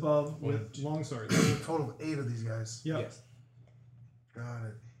balconies above with long swords. There's a total of 8 of these guys. Yep. Yes. Got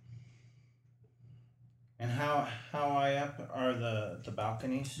it. And how high up are the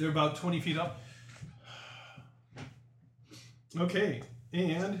balconies? They're about 20 feet up. Okay,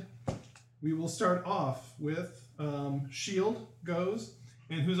 and we will start off with Shield goes.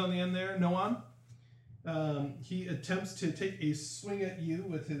 And who's on the end there? Noan. He attempts to take a swing at you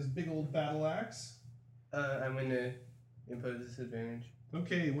with his big old battle axe. I'm gonna impose disadvantage.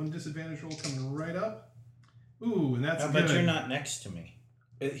 Okay, one disadvantage roll coming right up. Ooh, and that's How good. about you're not next to me?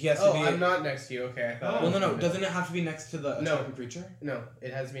 He has to Oh, be. I'm not next to you. Okay, I thought. Oh. Well, no. Doesn't it have to be next to the No. attacking creature? No,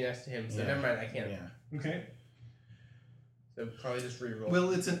 it has to be next to him. So Yeah. never mind. I can't. Yeah. Okay. So probably just reroll.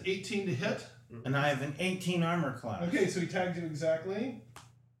 Well, it's an 18 to hit. And I have an 18 armor class. Okay, so he tagged you exactly.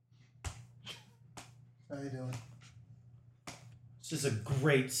 How you doing? This is a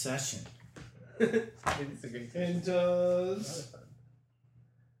great session. It's a great And does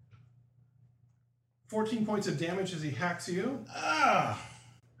 14 points of damage as he hacks you. Ah!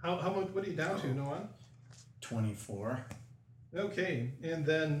 How much? What are you down to, Noah? 24. Okay, and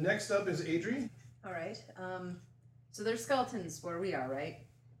then next up is Adri. All right. So there's skeletons where we are, right?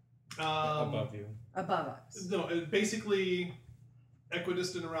 Above you. Above us. No, basically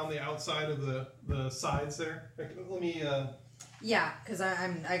equidistant around the outside of the sides there. Let me. Yeah, because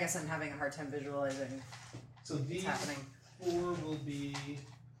I guess I'm having a hard time visualizing So what's these happening. 4 will be.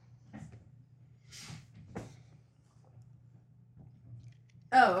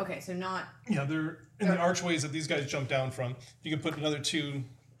 Oh, okay. So not. Yeah, they're in the archways that these guys jump down from. You can put another 2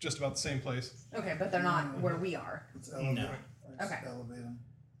 just about the same place. Okay, but they're not where we are. Let's elevate. No. Okay. Elevate them.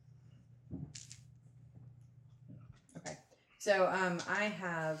 Okay. So I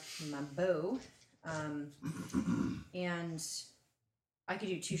have my bow, and I could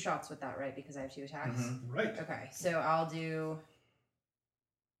do 2 shots with that, right? Because I have 2 attacks. Right. Okay. So I'll do.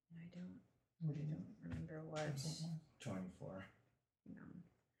 I don't remember what. 24. No.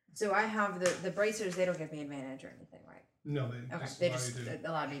 So I have the bracers. They don't give me advantage or anything, right? No, they Okay. just They allow just you to.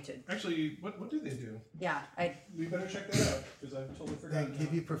 allowed me to. Actually, what do they do? Yeah. I We better check that out because I've totally They forgotten.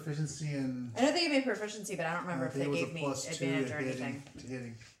 give you proficiency in. know they gave me proficiency, but I don't remember I if think they it was gave a me +2 advantage to or anything. To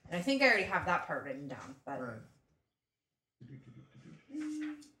hitting. And I think I already have that part written down. But Right.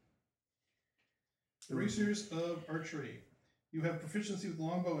 Bracers of archery. You have proficiency with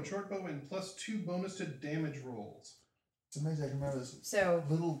longbow and shortbow and +2 bonus to damage rolls. It's amazing. I can remember this so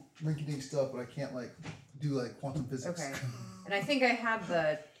little rinky-dink stuff, but I can't do quantum physics. okay. And I think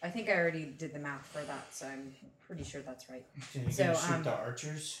I think I already did the math for that, so I'm pretty sure that's right. So you're So, gonna shoot um, the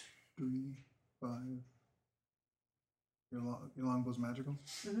archers? 3, 5. Your longbow's magical.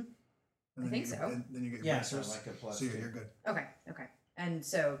 Mhm. And I think you get, so. And then you get Yeah, so bracers. like a plus So you're 2. good. Okay. And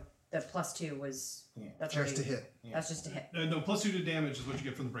so the +2 was Yeah. that's Just to already, hit. That's just a hit. No, +2 to damage is what you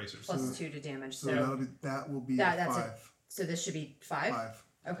get from the bracers. +2 to damage. So So that will be that's 5. so this should be 5. 5.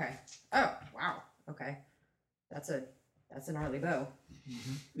 Okay. Oh wow. Okay. That's a gnarly bow.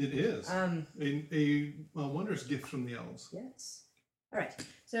 It is a wondrous gift from the elves. Yes. All right.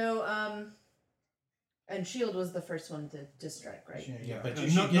 So and shield was the first one to strike, right? Yeah, but No, you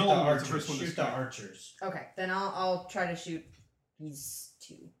should get no the one was the archers. first one to Shoot the strike. archers. Okay. Then I'll try to shoot these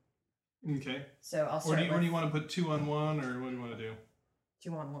 2. Okay. So I'll Or start do you with want to put 2 on 1, or what do you want to do?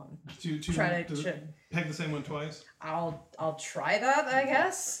 2 on 1. Two Try does to. it peg the same one twice. I'll try that, I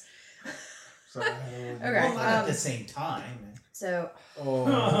guess. So Okay. Well, not at the same time. So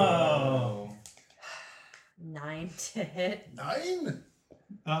Oh. 9 to hit. 9.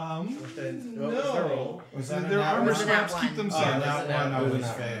 What was the roll? Was that Their an armor Was it that scraps keep one? them Oh, safe. that one It was always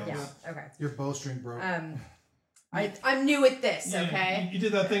that one. fails. Yeah. Okay. Your bowstring broke. I'm new at this. Yeah, Okay. You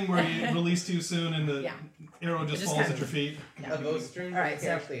did that thing where you release too soon and the Yeah. arrow just just falls kind at your feet. Yeah. A bowstring? All right, That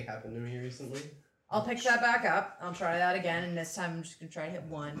so- actually happened to me recently. I'll pick that back up. I'll try that again, and this time I'm just gonna try to hit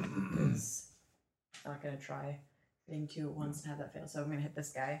 1 because I'm not gonna try hitting 2 at once and have that fail. So I'm gonna hit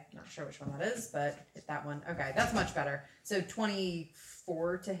this guy. Not sure which one that is, but hit that one. Okay, that's much better. So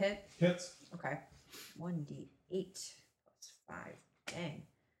 24 to hit. Hits. Okay. 1d8 plus 5. Dang.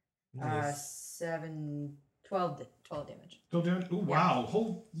 Nice. 12 damage. 12 damage. Ooh, wow.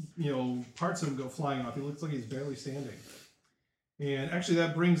 Whole parts of him go flying off. He looks like he's barely standing. And actually,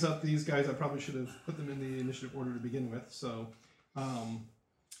 that brings up these guys. I probably should have put them in the initiative order to begin with. So,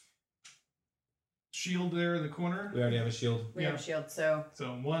 shield there in the corner. We already have a shield. We have a shield, so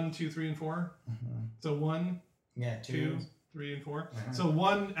So 1, 2, 3, and 4. Mhm. So 1, Yeah, 2, 2. 3, and 4. Uh-huh. So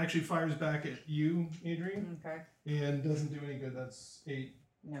 1 actually fires back at you, Adrian, okay. and doesn't do any good. That's 8.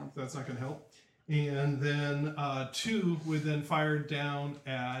 No. So that's not going to help. And then 2 would then fire down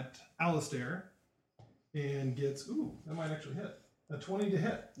at Alistair and gets, that might actually hit. A 20 to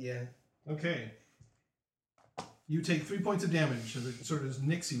hit. Yeah. Okay. You take 3 points of damage as it sort of just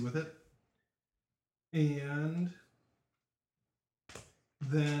nicks you with it. And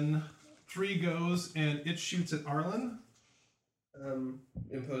then 3 goes and it shoots at Arlen.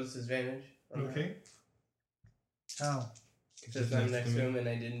 Impose disadvantage. on that. Okay. How? Since I'm next to him and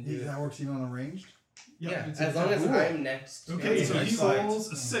I didn't do it. That works even on a ranged? Yeah, it's as long as Ooh. I'm next. to Okay, him. so he Slides.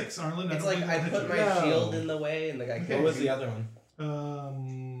 rolls a 6, Arlen. It's don't like think I that'll put hit my you. No. shield in the way, and the guy Okay. can't. What was shoot. the other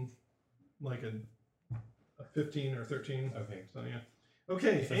one? Like a 15 or 13. Okay. So yeah.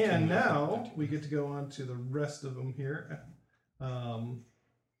 Okay, 15 and or now 13. we get to go on to the rest of them here.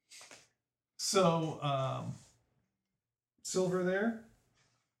 Silver there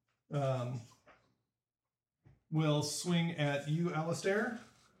will swing at you, Alistair,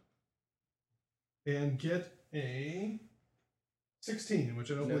 and get a 16,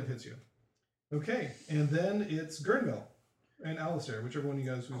 which I don't No. believe hits you. Okay, and then it's Gurnville and Alistair, whichever one you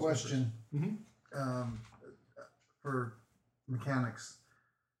guys who's Question. Mhm. For mechanics,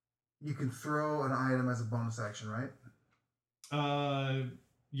 you can throw an item as a bonus action, right?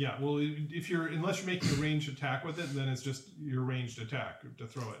 Yeah. Well, unless you're making a ranged attack with it, then it's just your ranged attack to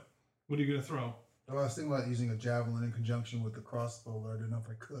throw it. What are you gonna throw? Oh, I was thinking about using a javelin in conjunction with the crossbow, but I didn't know if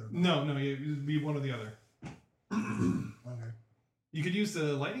I could or not. No, it'd be one or the other. Okay. You could use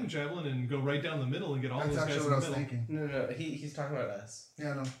the lightning javelin and go right down the middle and get all That's those guys actually in what I the was middle. thinking. No, he's talking about us.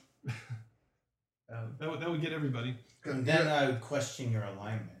 Yeah, no. That would get everybody. And then I would question your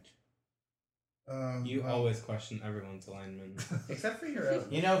alignment. You well, always question everyone's alignment. Except for your own.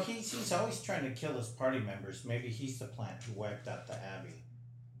 You know, he's always trying to kill his party members. Maybe he's the plant who wiped out the Abbey.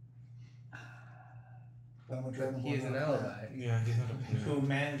 I'm a dragonborn, He is an not a ally. plant. Yeah, he's not a Who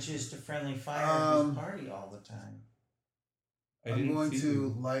manages to friendly fire his party all the time. I'm going see to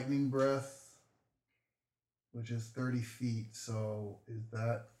you. lightning breath, which is 30 feet. So is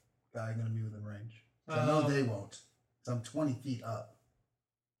that guy going to be within range? I know they won't. So I'm 20 feet up.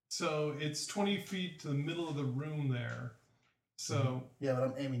 So it's 20 feet to the middle of the room there. So Yeah, but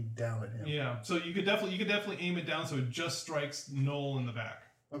I'm aiming down at him. yeah. So you could definitely aim it down so it just strikes Noel in the back.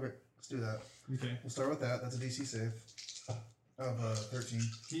 Okay, let's do that. Okay. We'll start with that. That's a DC save of 13.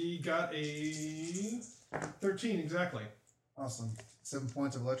 He got a 13 exactly. Awesome. 7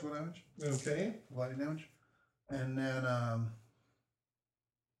 points of electrical damage, Okay. lightning damage, and then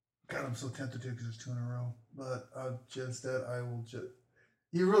God, I'm so tempted to because there's 2 in a row. But instead, I will just.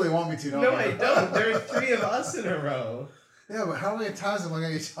 You really want me to? Don't No, you? I don't. There are 3 of us in a row. Yeah, but how many times am I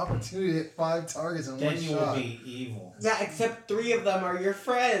going to get the opportunity to hit 5 targets in Then one you shot? will be evil. Yeah, except 3 of them are your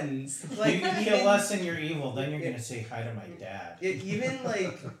friends. Like, you kill us and you're evil, then you're gonna say hi to my dad. Even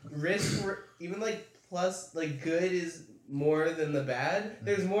like even like plus like good is more than the bad.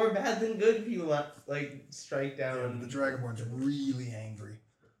 There's more bad than good if you like strike Yeah, down. the Dragonborn's really angry.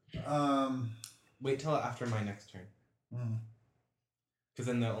 Wait till after my next turn. Because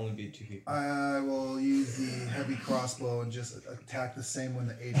then there'll only be 2 people. I will use the heavy crossbow and just attack the same one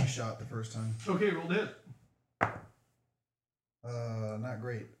that Adrian shot the first time. Okay, roll to hit. Not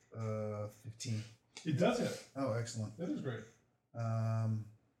great. 15. It does hit. Oh, excellent. That is great.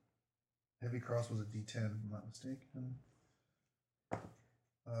 Heavy cross was a D10, if I'm not mistaken.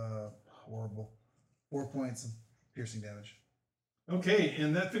 Horrible. 4 points of piercing damage. Okay,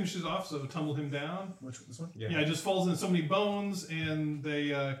 and that finishes off. So tumble him down. This one? Yeah, it just falls in so many bones, and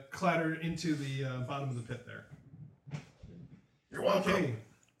they clatter into the bottom of the pit there. You're welcome.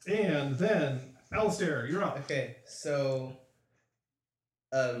 Okay, and then Alistair, you're up. Okay, so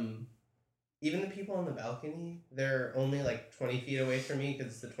even the people on the balcony, they're only like 20 feet away from me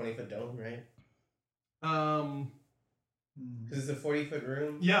because it's the 20-foot dome, right? Because it's a 40-foot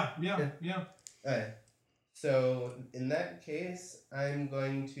room. Yeah. Okay. So in that case, I'm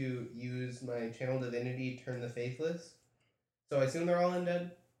going to use my channel divinity, Turn the Faithless. So I assume they're all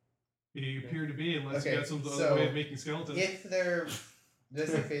undead. You appear to be, unless you Okay, got some other so way of making skeletons. If they're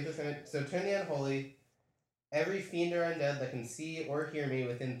just like faithless, so turn the unholy. Every fiend or undead that can see or hear me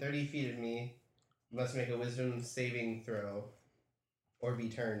within 30 feet of me must make a wisdom saving throw or be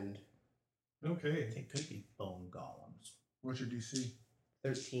turned. Okay. They could be bone golems. What's your DC?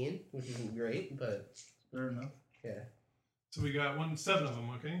 13, which isn't great, but Fair enough. yeah. So we got 7 of them,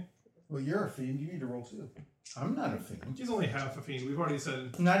 okay? Well, you're a fiend. You need to roll 2. I'm not a fiend. He's only half a fiend. We've already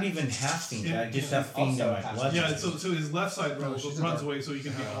said. Not even half fiend. I just have fiend Also on my half- blood. Yeah, so his left side No, runs she's a dark- away so he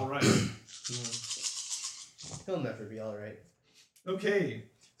can be all right. He'll never be alright. Okay,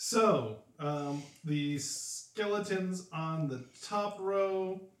 so the skeletons on the top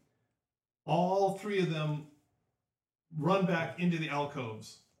row, all 3 of them run back into the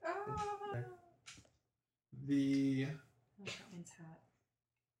alcoves. The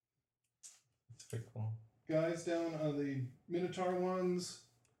It's pretty cool. guys down on the Minotaur ones,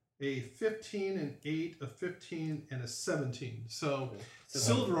 a 15, an 8, a 15, and a 17. So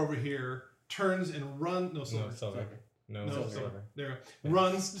Silver over here turns and runs. No, Silver. No, silver. No, No, silver. Silver. There.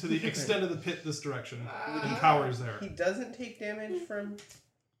 Runs to the extent of the pit this direction and powers there. He doesn't take damage from.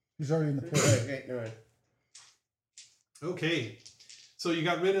 He's already in the pit. Okay, never mind. Okay. So you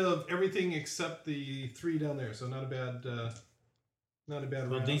got rid of everything except the 3 down there. So not a bad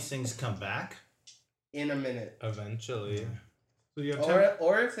Will round. these things come back? In a minute. Eventually. So you have 10.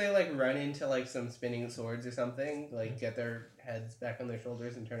 Or if they like run into like some spinning swords or something, like get their heads back on their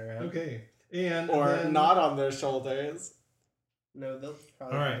shoulders and turn around. Okay. And Or then, not on their shoulders. No, they'll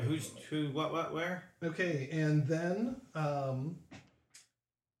probably. All right, who, what, where? Okay, and then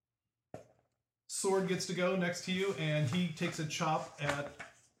Sword gets to go next to you, and he takes a chop at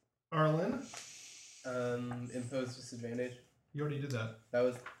Arlen. Impose disadvantage. You already did that. That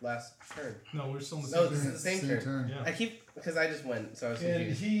was last turn. No, we're still in the No, same this turn. is the same turn. Yeah. I keep because I just went, so I was And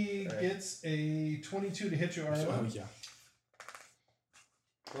confused. he Alright. gets a 22 to hit you, Arlen. Oh, yeah.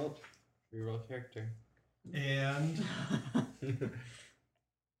 Well, reroll character. And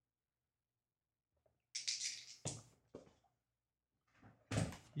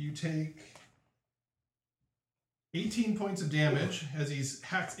you take 18 points of damage as he's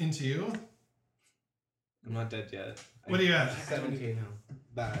hacked into you. I'm not dead yet. What do you I have? don't even know.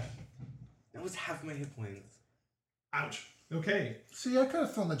 Bad. That was half my hit points. Ouch. Okay. See, I could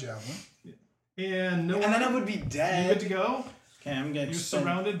have thrown the javelin. And no And one. then I would be You dead. good to go? Okay, I'm gonna You're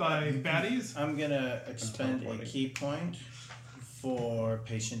surrounded by baddies. I'm gonna expend a teleporting. key point for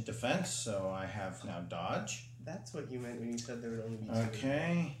patient defense, so I have now dodge. That's what you meant when you said there would only be two.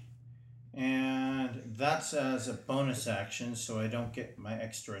 Okay. And that's as a bonus action, so I don't get my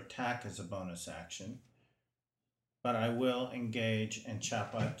extra attack as a bonus action. But I will engage and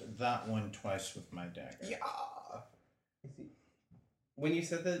chop at that one twice with my dagger. Yeah. When you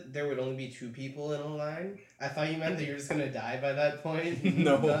said that there would only be 2 people in a line, I thought you meant that you're just gonna die by that point.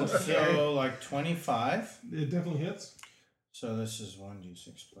 No. That's scary. So like 25. It definitely hits. So this is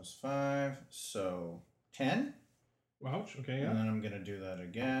 1d6 plus 5. So 10. Ouch. Okay, And yeah. then I'm gonna do that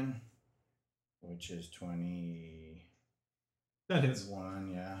again. Which is 21, That hits.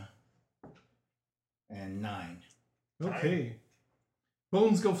 yeah. And 9. Okay.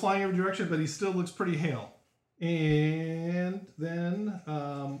 Bones go flying every direction, but he still looks pretty hale. And then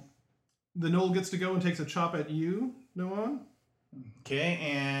the Knoll gets to go and takes a chop at you, Noan. Okay,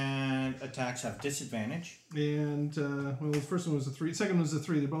 and attacks have disadvantage. And well, the first one was a 3. Second one was a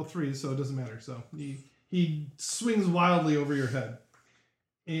 3. They're both 3s, so it doesn't matter. So he swings wildly over your head.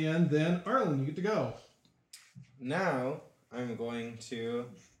 And then Arlen, you get to go. Now, I'm going to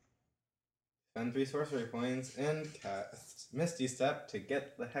spend 3 sorcery points and cast Misty Step to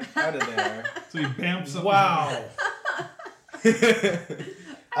get the heck out of there. So he bamps up. Wow!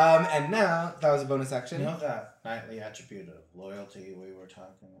 And now, that was a bonus action. You know that knightly attribute of loyalty we were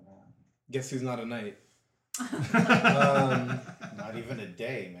talking about? Guess who's not a knight? Not even a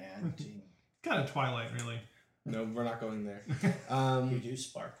day, man. Gee, Kind of Twilight, really. No, we're not going there. you do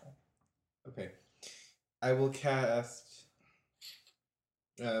sparkle. Okay. I will cast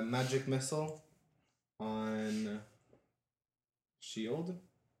Magic Missile on Shield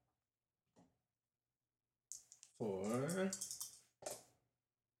for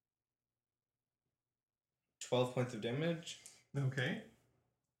 12 points of damage. Okay.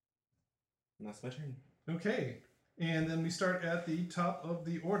 And that's my turn. Okay. And then we start at the top of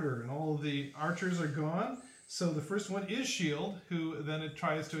the order, and all of the archers are gone. So the first one is Shield, who then it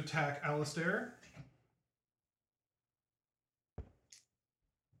tries to attack Alistair.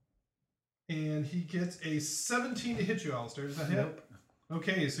 And he gets a 17 to hit you, Alistair. Does that hit? Nope.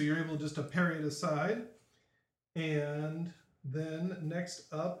 Okay, so you're able just to parry it aside. And then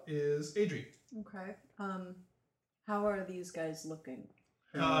next up is Adri. Okay. How are these guys looking?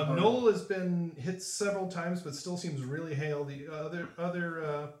 Noel has been hit several times, but still seems really hale. The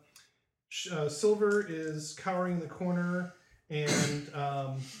other Silver is cowering in the corner,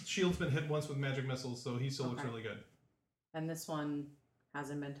 and Shield's been hit once with magic missiles, so he still looks Okay. really good. And this one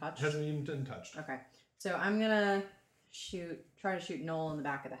hasn't been touched? Hasn't even been touched. Okay. So I'm gonna try to shoot Noel in the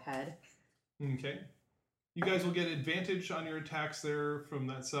back of the head. Okay. You guys will get advantage on your attacks there from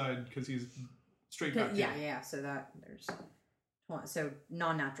that side because he's straight back. Yeah. So that there's so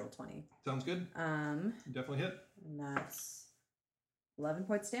non-natural 20. Sounds good. Definitely hit. And that's 11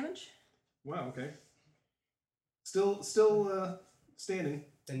 points damage. Wow. Okay. Still standing.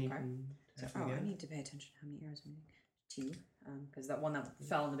 Then you Okay. can So, attack I again. need to pay attention to how many arrows I'm using. 2, because that one that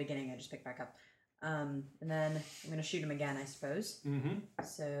fell in the beginning I just picked back up. And then I'm gonna shoot him again, I suppose. Mm-hmm.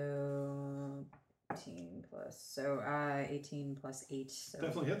 So 18 plus 8. So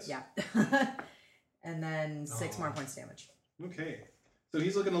Definitely hits. Yeah. And then 6 more points damage. Okay. So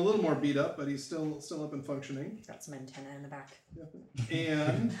he's looking a little more beat up, but he's still up and functioning. Got some antenna in the back.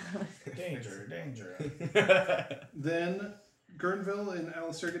 And Danger. then Gurnville and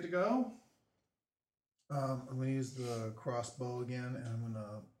Alistair get to go. I'm gonna use the crossbow again, and I'm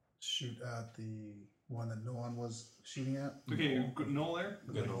gonna shoot at the one that no one was shooting at. Okay, Noel there.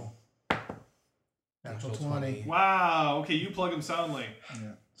 Good roll. Natural Natural 20. Wow. Okay, you plug him soundly.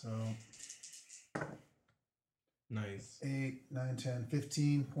 Yeah. So Nice. 8, 9, 10,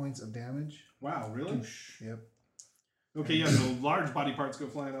 15 points of damage. Wow, really? Yep. Okay, yeah. So large body parts go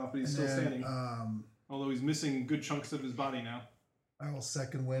flying off, but he's And still then, standing. Although he's missing good chunks of his body now. I will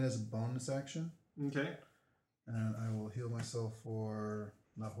second wind as a bonus action, Okay. and I will heal myself for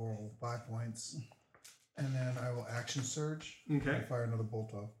not horrible 5 points, and then I will action surge. Okay. And fire another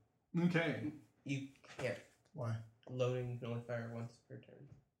bolt off. Okay. You can't. Why? Loading can only fire once per turn.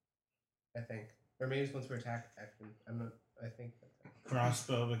 I think. Or maybe it's once per attack action. I'm not. I think that's it.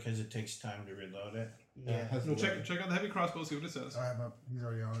 Crossbow because it takes time to reload it. Yeah. Has Well, the check out the heavy crossbow. See what it says. I have a. He's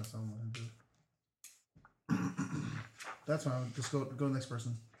already on it, so I'm gonna do it. That's fine. Just go to the next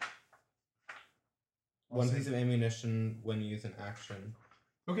person. I'll one say- piece of ammunition when you use an action,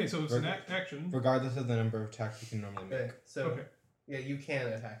 Okay, so it's an action. regardless of the number of attacks you can normally make. Okay. So Okay. yeah, you can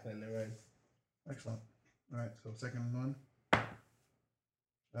attack then. Never mind. Excellent. All right, so second one.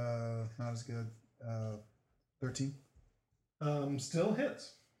 Not as good. 13. Still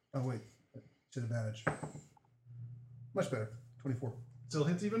hits. Oh wait, disadvantage. Much better. 24. Still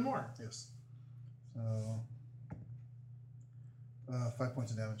hits even more. Yes. So 5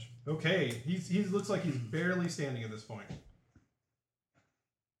 points of damage. Okay, he looks like he's barely standing at this point.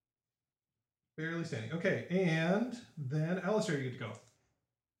 Barely standing. Okay, and then Alistair, you get to go.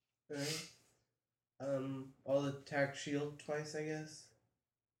 Alright. I'll attack shield twice, I guess.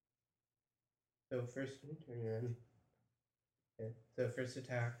 So first, let me turn you in. Okay. So first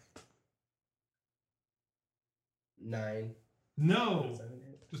attack. 9. No, Does that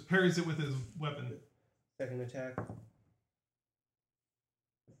hit? just parries it with his weapon. Second attack.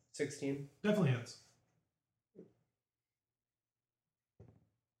 16. Definitely hits.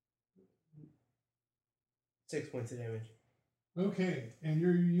 Six points of damage. Okay, and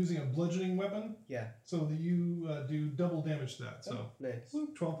you're using a bludgeoning weapon, Yeah. so that you do double damage to that. So Oh, nice.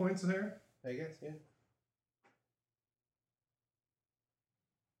 12 points there. I guess, yeah.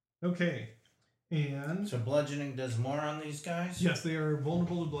 Okay, and So bludgeoning does more on these guys? yes, they are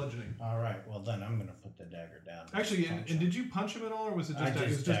vulnerable to bludgeoning. All right, well then I'm going to put the dagger down. Actually, and Punch him. did you punch him at all, or was it I just it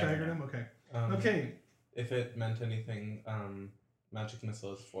was just just daggered daggered him? him. Okay. Okay. If it meant anything, magic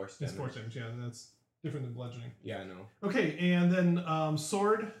missile is force It's damage. force damage. Yeah, that's different than bludgeoning. Yeah, I know. Okay, and then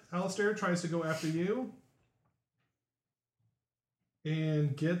sword. Alistair tries to go after you,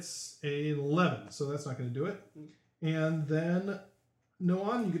 and gets a 11. So that's not going to do it. And then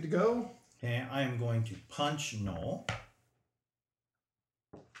Noan, you get to go. Okay, I am going to punch Noel.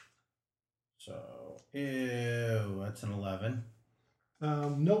 So, ew, that's an 11.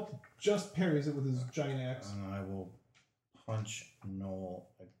 Nope, just parries it with his giant axe. And I will punch Noel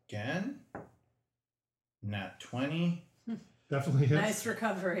again. Nat 20. Definitely hits. Nice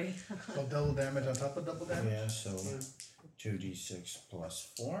recovery. So double damage on top of double damage? Yeah, so 2d6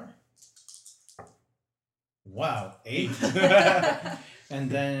 plus 4. Wow, 8. And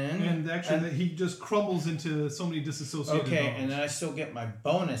then. And actually, he just crumbles into so many disassociated Okay, bones. and then I still get my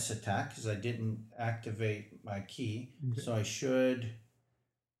bonus attack because I didn't activate my key. Okay. So I should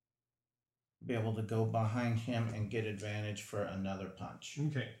be able to go behind him and get advantage for another punch.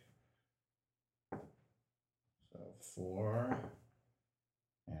 Okay. So 4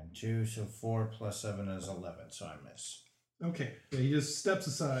 and 2. So 4 plus 7 is 11. So I miss. Okay. Yeah, he just steps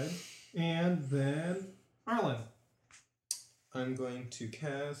aside. And then Arlen. I'm going to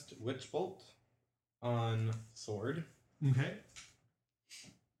cast Witch Bolt on Sword. Okay.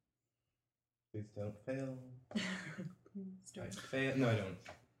 Please don't fail. I fail. No, I don't.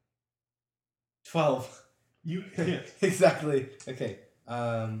 12. You hit. Exactly. Okay.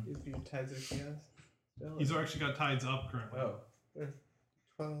 If you tides of chaos. Still? He's actually got tides up currently. Oh.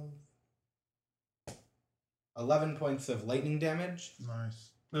 12. 11 points of lightning damage. Nice.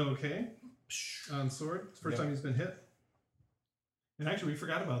 Okay. On sword. It's the first Yep. time he's been hit. And actually, we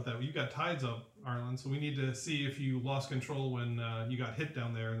forgot about that. You got tides up, Arlen, so we need to see if you lost control when you got hit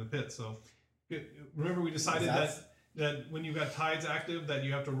down there in the pit. So remember, we decided that when you got tides active, that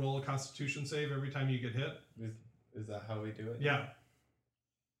you have to roll a Constitution save every time you get hit. Is that how we do it? Yeah.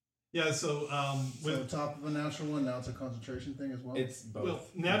 Yeah. So So with top of a natural one, now it's a concentration thing as well? It's both.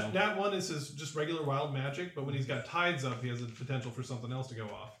 well, nat one is his just regular wild magic, but when he's got tides up, he has a potential for something else to go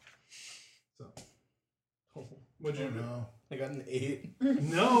off. So, what'd you Oh, do? no. I got an 8.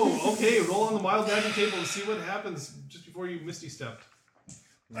 No. Okay, roll on the wild magic table to see what happens just before you misty stepped.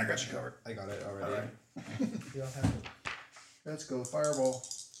 I got you covered. I got it already. All right. You all have it. Let's go. Fireball.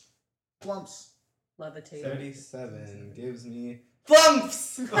 Plumps. levitate. 37 gives me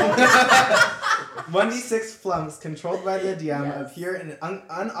flumps! 1d6 flumps controlled by the DM Yes. appear in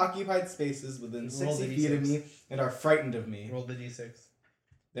unoccupied spaces within Roll 60 the feet of D6. me and are frightened of me. Roll the d6.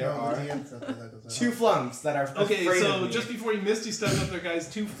 There No, are the DM said that doesn't 2 help. flumps that are Okay, afraid so of me. just before you Misty stepped up there, guys,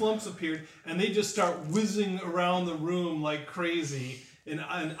 2 flumps appeared, and they just start whizzing around the room like crazy in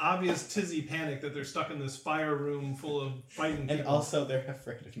an obvious tizzy panic that they're stuck in this fire room full of fighting people. And also, they're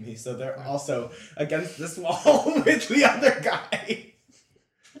afraid of me, so they're also against this wall with the other guy.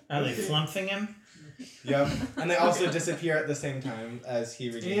 Are they flumphing him? Yep. And they also disappear at the same time as he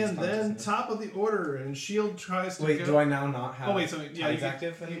regains And then consciousness. top of the order, and Shield tries to Wait, go. do I now not have Oh wait, so yeah, Tides you-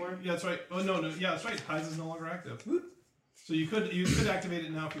 active anymore? Yeah, that's right. Oh no, yeah, that's right. Tides is no longer active. So you could activate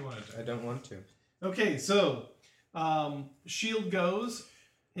it now if you wanted to. I don't want to. Okay, so Shield goes,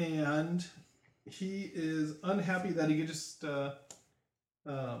 and he is unhappy that he could just got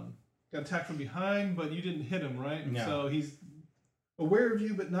attacked from behind, but you didn't hit him, right? No. So he's aware of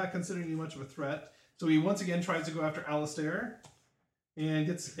you, but not considering you much of a threat. So he once again tries to go after Alistair, and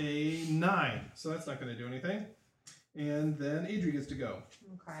gets a 9. So that's not going to do anything. And then Adri gets to go.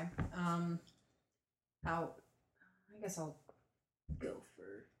 Okay. I guess I'll go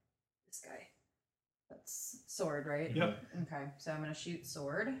for this guy. That's sword, right? Yep. Okay, so I'm gonna shoot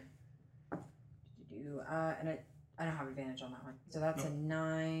sword. And I don't have advantage on that one. So that's No. a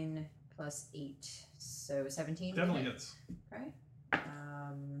 9 plus 8, so 17. Definitely Okay. hits. Okay.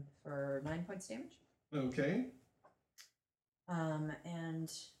 For 9 points damage. Okay. And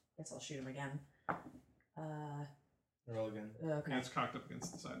I guess I'll shoot him again. Roll again. Okay. And it's cocked up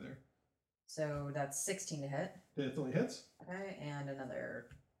against the side there. So that's 16 to hit. Definitely hits. Okay, and another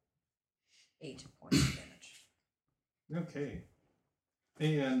 8 points of damage. Okay.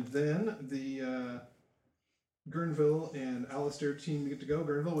 And then the Gurnville and Alistair team get to go.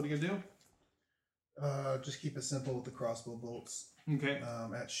 Gurnville, what are you going to do? Just keep it simple with the crossbow bolts. Okay.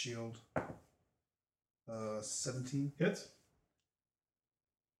 At shield. 17. Hits.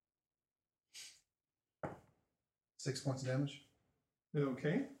 6 points of damage.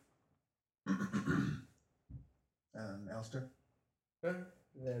 Okay. And Alistair.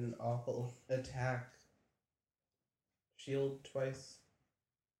 Then I'll attack shield twice.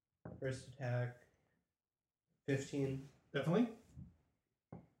 First attack 15 Definitely.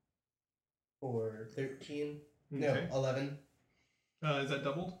 for 13. Okay. No, 11. Is that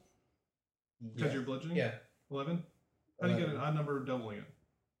doubled? Because Yeah. you're bludgeoning? Yeah. 11? How do you get an 11. odd number doubling it?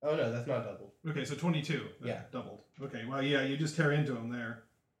 Oh no, that's not double. Okay, so 22. That Yeah. Doubled. Okay, well, yeah, you just tear into him there.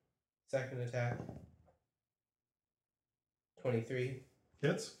 Second attack 23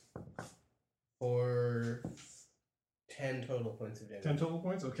 Hits. for 10 total points of damage. 10 total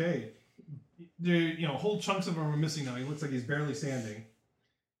points? Okay. Whole chunks of him are missing now. He looks like he's barely standing.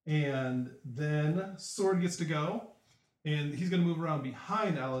 And then Sword gets to go. And he's going to move around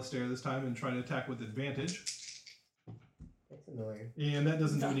behind Alistair this time and try to attack with advantage. That's annoying. And that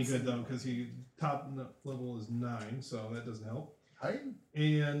doesn't do any good, though, because top level is 9, so that doesn't help. Hi.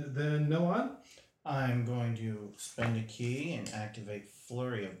 And then Noan. I'm going to spend a key and activate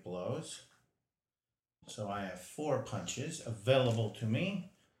Flurry of Blows. So I have 4 punches available to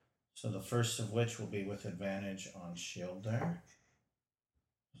me. So the first of which will be with advantage on shield there.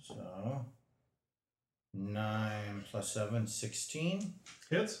 So 9 plus 7, 16.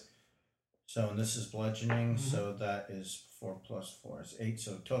 Hits. So and this is bludgeoning, so that is 4 plus 4 is 8.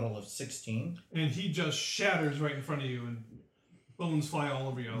 So a total of 16. And he just shatters right in front of you, and bones fly all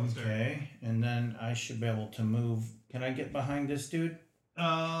over you, Alistair. Okay, and then I should be able to move. Can I get behind this dude?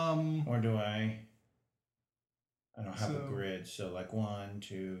 Or do I? I don't have a So- grid, so like 1,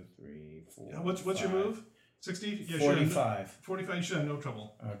 2, 3, 4. What's your 5, move? 60? Yeah, sure. 45. 45, you should have no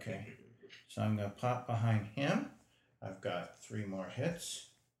trouble. Okay, so I'm gonna pop behind him. I've got 3 more hits.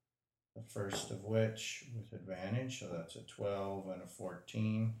 The first of which with advantage, so that's a 12 and a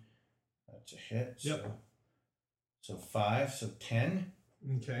 14. That's a hit. Yep. So 5, so 10.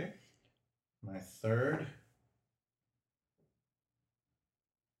 Okay. My third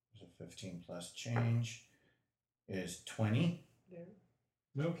is a 15 plus change is 20.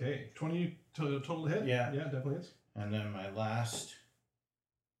 Okay. 20 total hit? Yeah. Yeah, definitely is. And then my last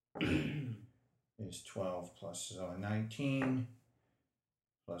is 12 plus, so 19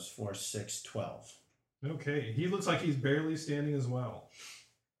 plus 4, 6, 12. Okay. He looks like he's barely standing as well.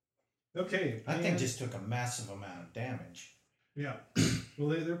 Okay. That thing and- just took a massive amount of damage. Yeah. Well,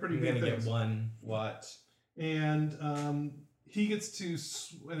 they're pretty You're big gonna things. get 1 watch. And he gets to.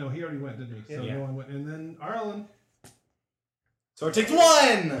 No, he already went, didn't he? So Yeah. no one went. And then Arlen. So it takes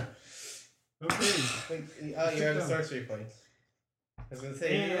 1! Okay. Wait, you're out of sorcery points. I was gonna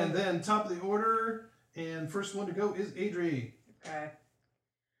say. And then top of the order, and first one to go is Adri. Okay.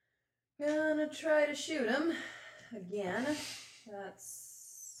 Gonna try to shoot him again.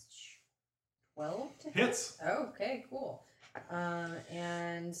 That's 12 to hit. Hits. Okay, cool.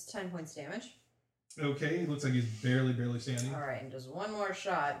 And 10 points damage. Okay, looks like he's barely standing. All right, and just one more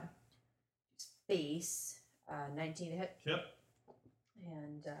shot. Face. 19 to hit. Yep.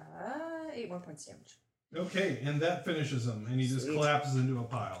 And 8 more points damage. Okay, and that finishes him, and he just Sweet. collapses into a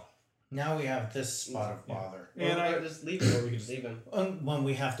pile. Now we have this spot of bother. And I just leave him. Or we could just leave him. When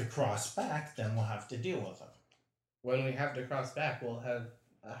we have to cross back, then we'll have to deal with them. When we have to cross back, we'll have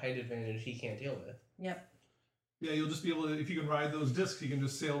a height advantage he can't deal with. Yep. yeah, you'll just be able to, if you can ride those discs, you can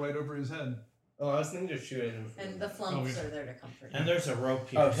just sail right over his head. Oh, I was thinking just shoot at him. And the flumps yeah. are there to comfort And you. there's a rope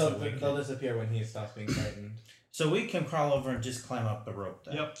here, Oh, so they'll disappear when he stops being frightened. so we can crawl over and just climb up the rope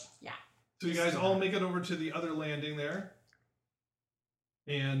then. Yep. Yeah. So you guys all make it over to the other landing there.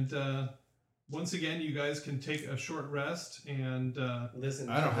 And once again, you guys can take a short rest and Listen.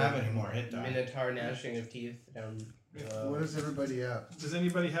 I don't to have the any more hit die. Minotaur gnashing of teeth down. What is everybody at? does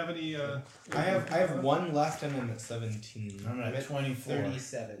anybody have any I have one left and I'm at 17. I'm at 24.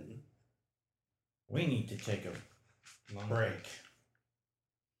 37. We need to take a Long break.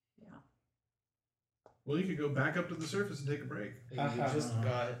 well, you could go back up to the surface and take a break. You just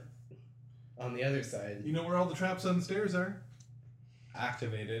got on the other side. You know where all the traps on the stairs are?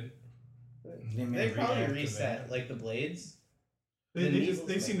 Activated. They probably reset, like the blades. They The just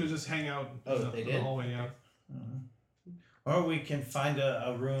they needles seem to just hang out Oh, in the, they in the did? hallway, yeah. Or we can find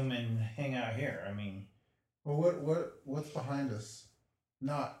a room and hang out here. I mean, Well, what's behind us?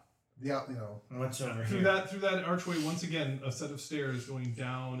 Not the out. You know. what's over Through here? that archway, once again, a set of stairs going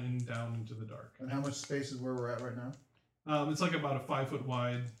down and down into the dark. And how much space is where we're at right now? It's like about a 5-foot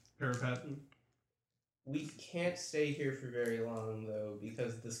wide parapet. We can't stay here for very long though,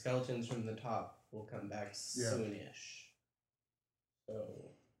 because the skeletons from the top will come back Yeah. soonish.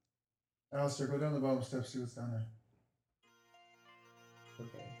 So Alistair, go down the bottom steps. See what's down there.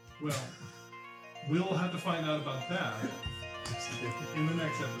 okay. Well, we'll have to find out about that in the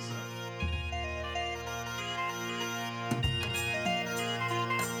next episode.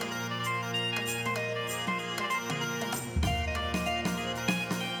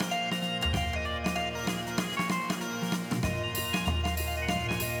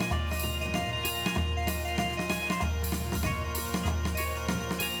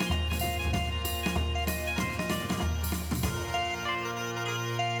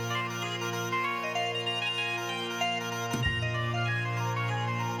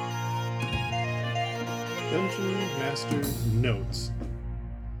 Dungeon Master's Notes.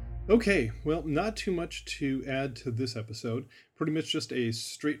 Okay, well, not too much to add to this episode. Pretty much just a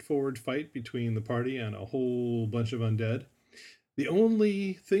straightforward fight between the party and a whole bunch of undead. The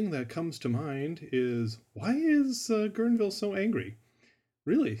only thing that comes to mind is, why is Gurnville so angry?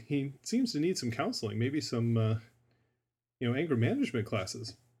 Really, he seems to need some counseling, maybe some, anger management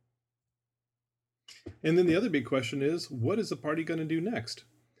classes. And then the other big question is, what is the party going to do next?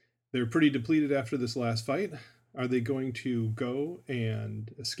 They're pretty depleted after this last fight. Are they going to go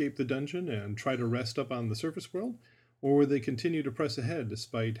and escape the dungeon and try to rest up on the surface world? Or will they continue to press ahead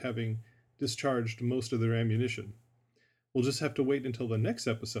despite having discharged most of their ammunition? We'll just have to wait until the next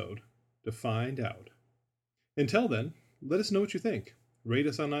episode to find out. Until then, let us know what you think. Rate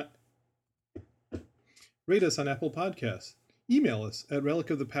us on Apple Podcasts. Email us at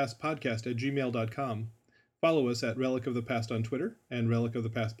relicofthepastpodcast@gmail.com. Follow us at Relic of the Past on Twitter and Relic of the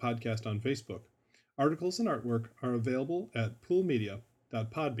Past Podcast on Facebook. Articles and artwork are available at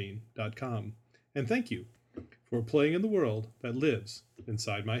poolmedia.podbean.com. And thank you for playing in the world that lives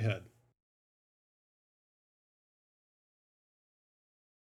inside my head.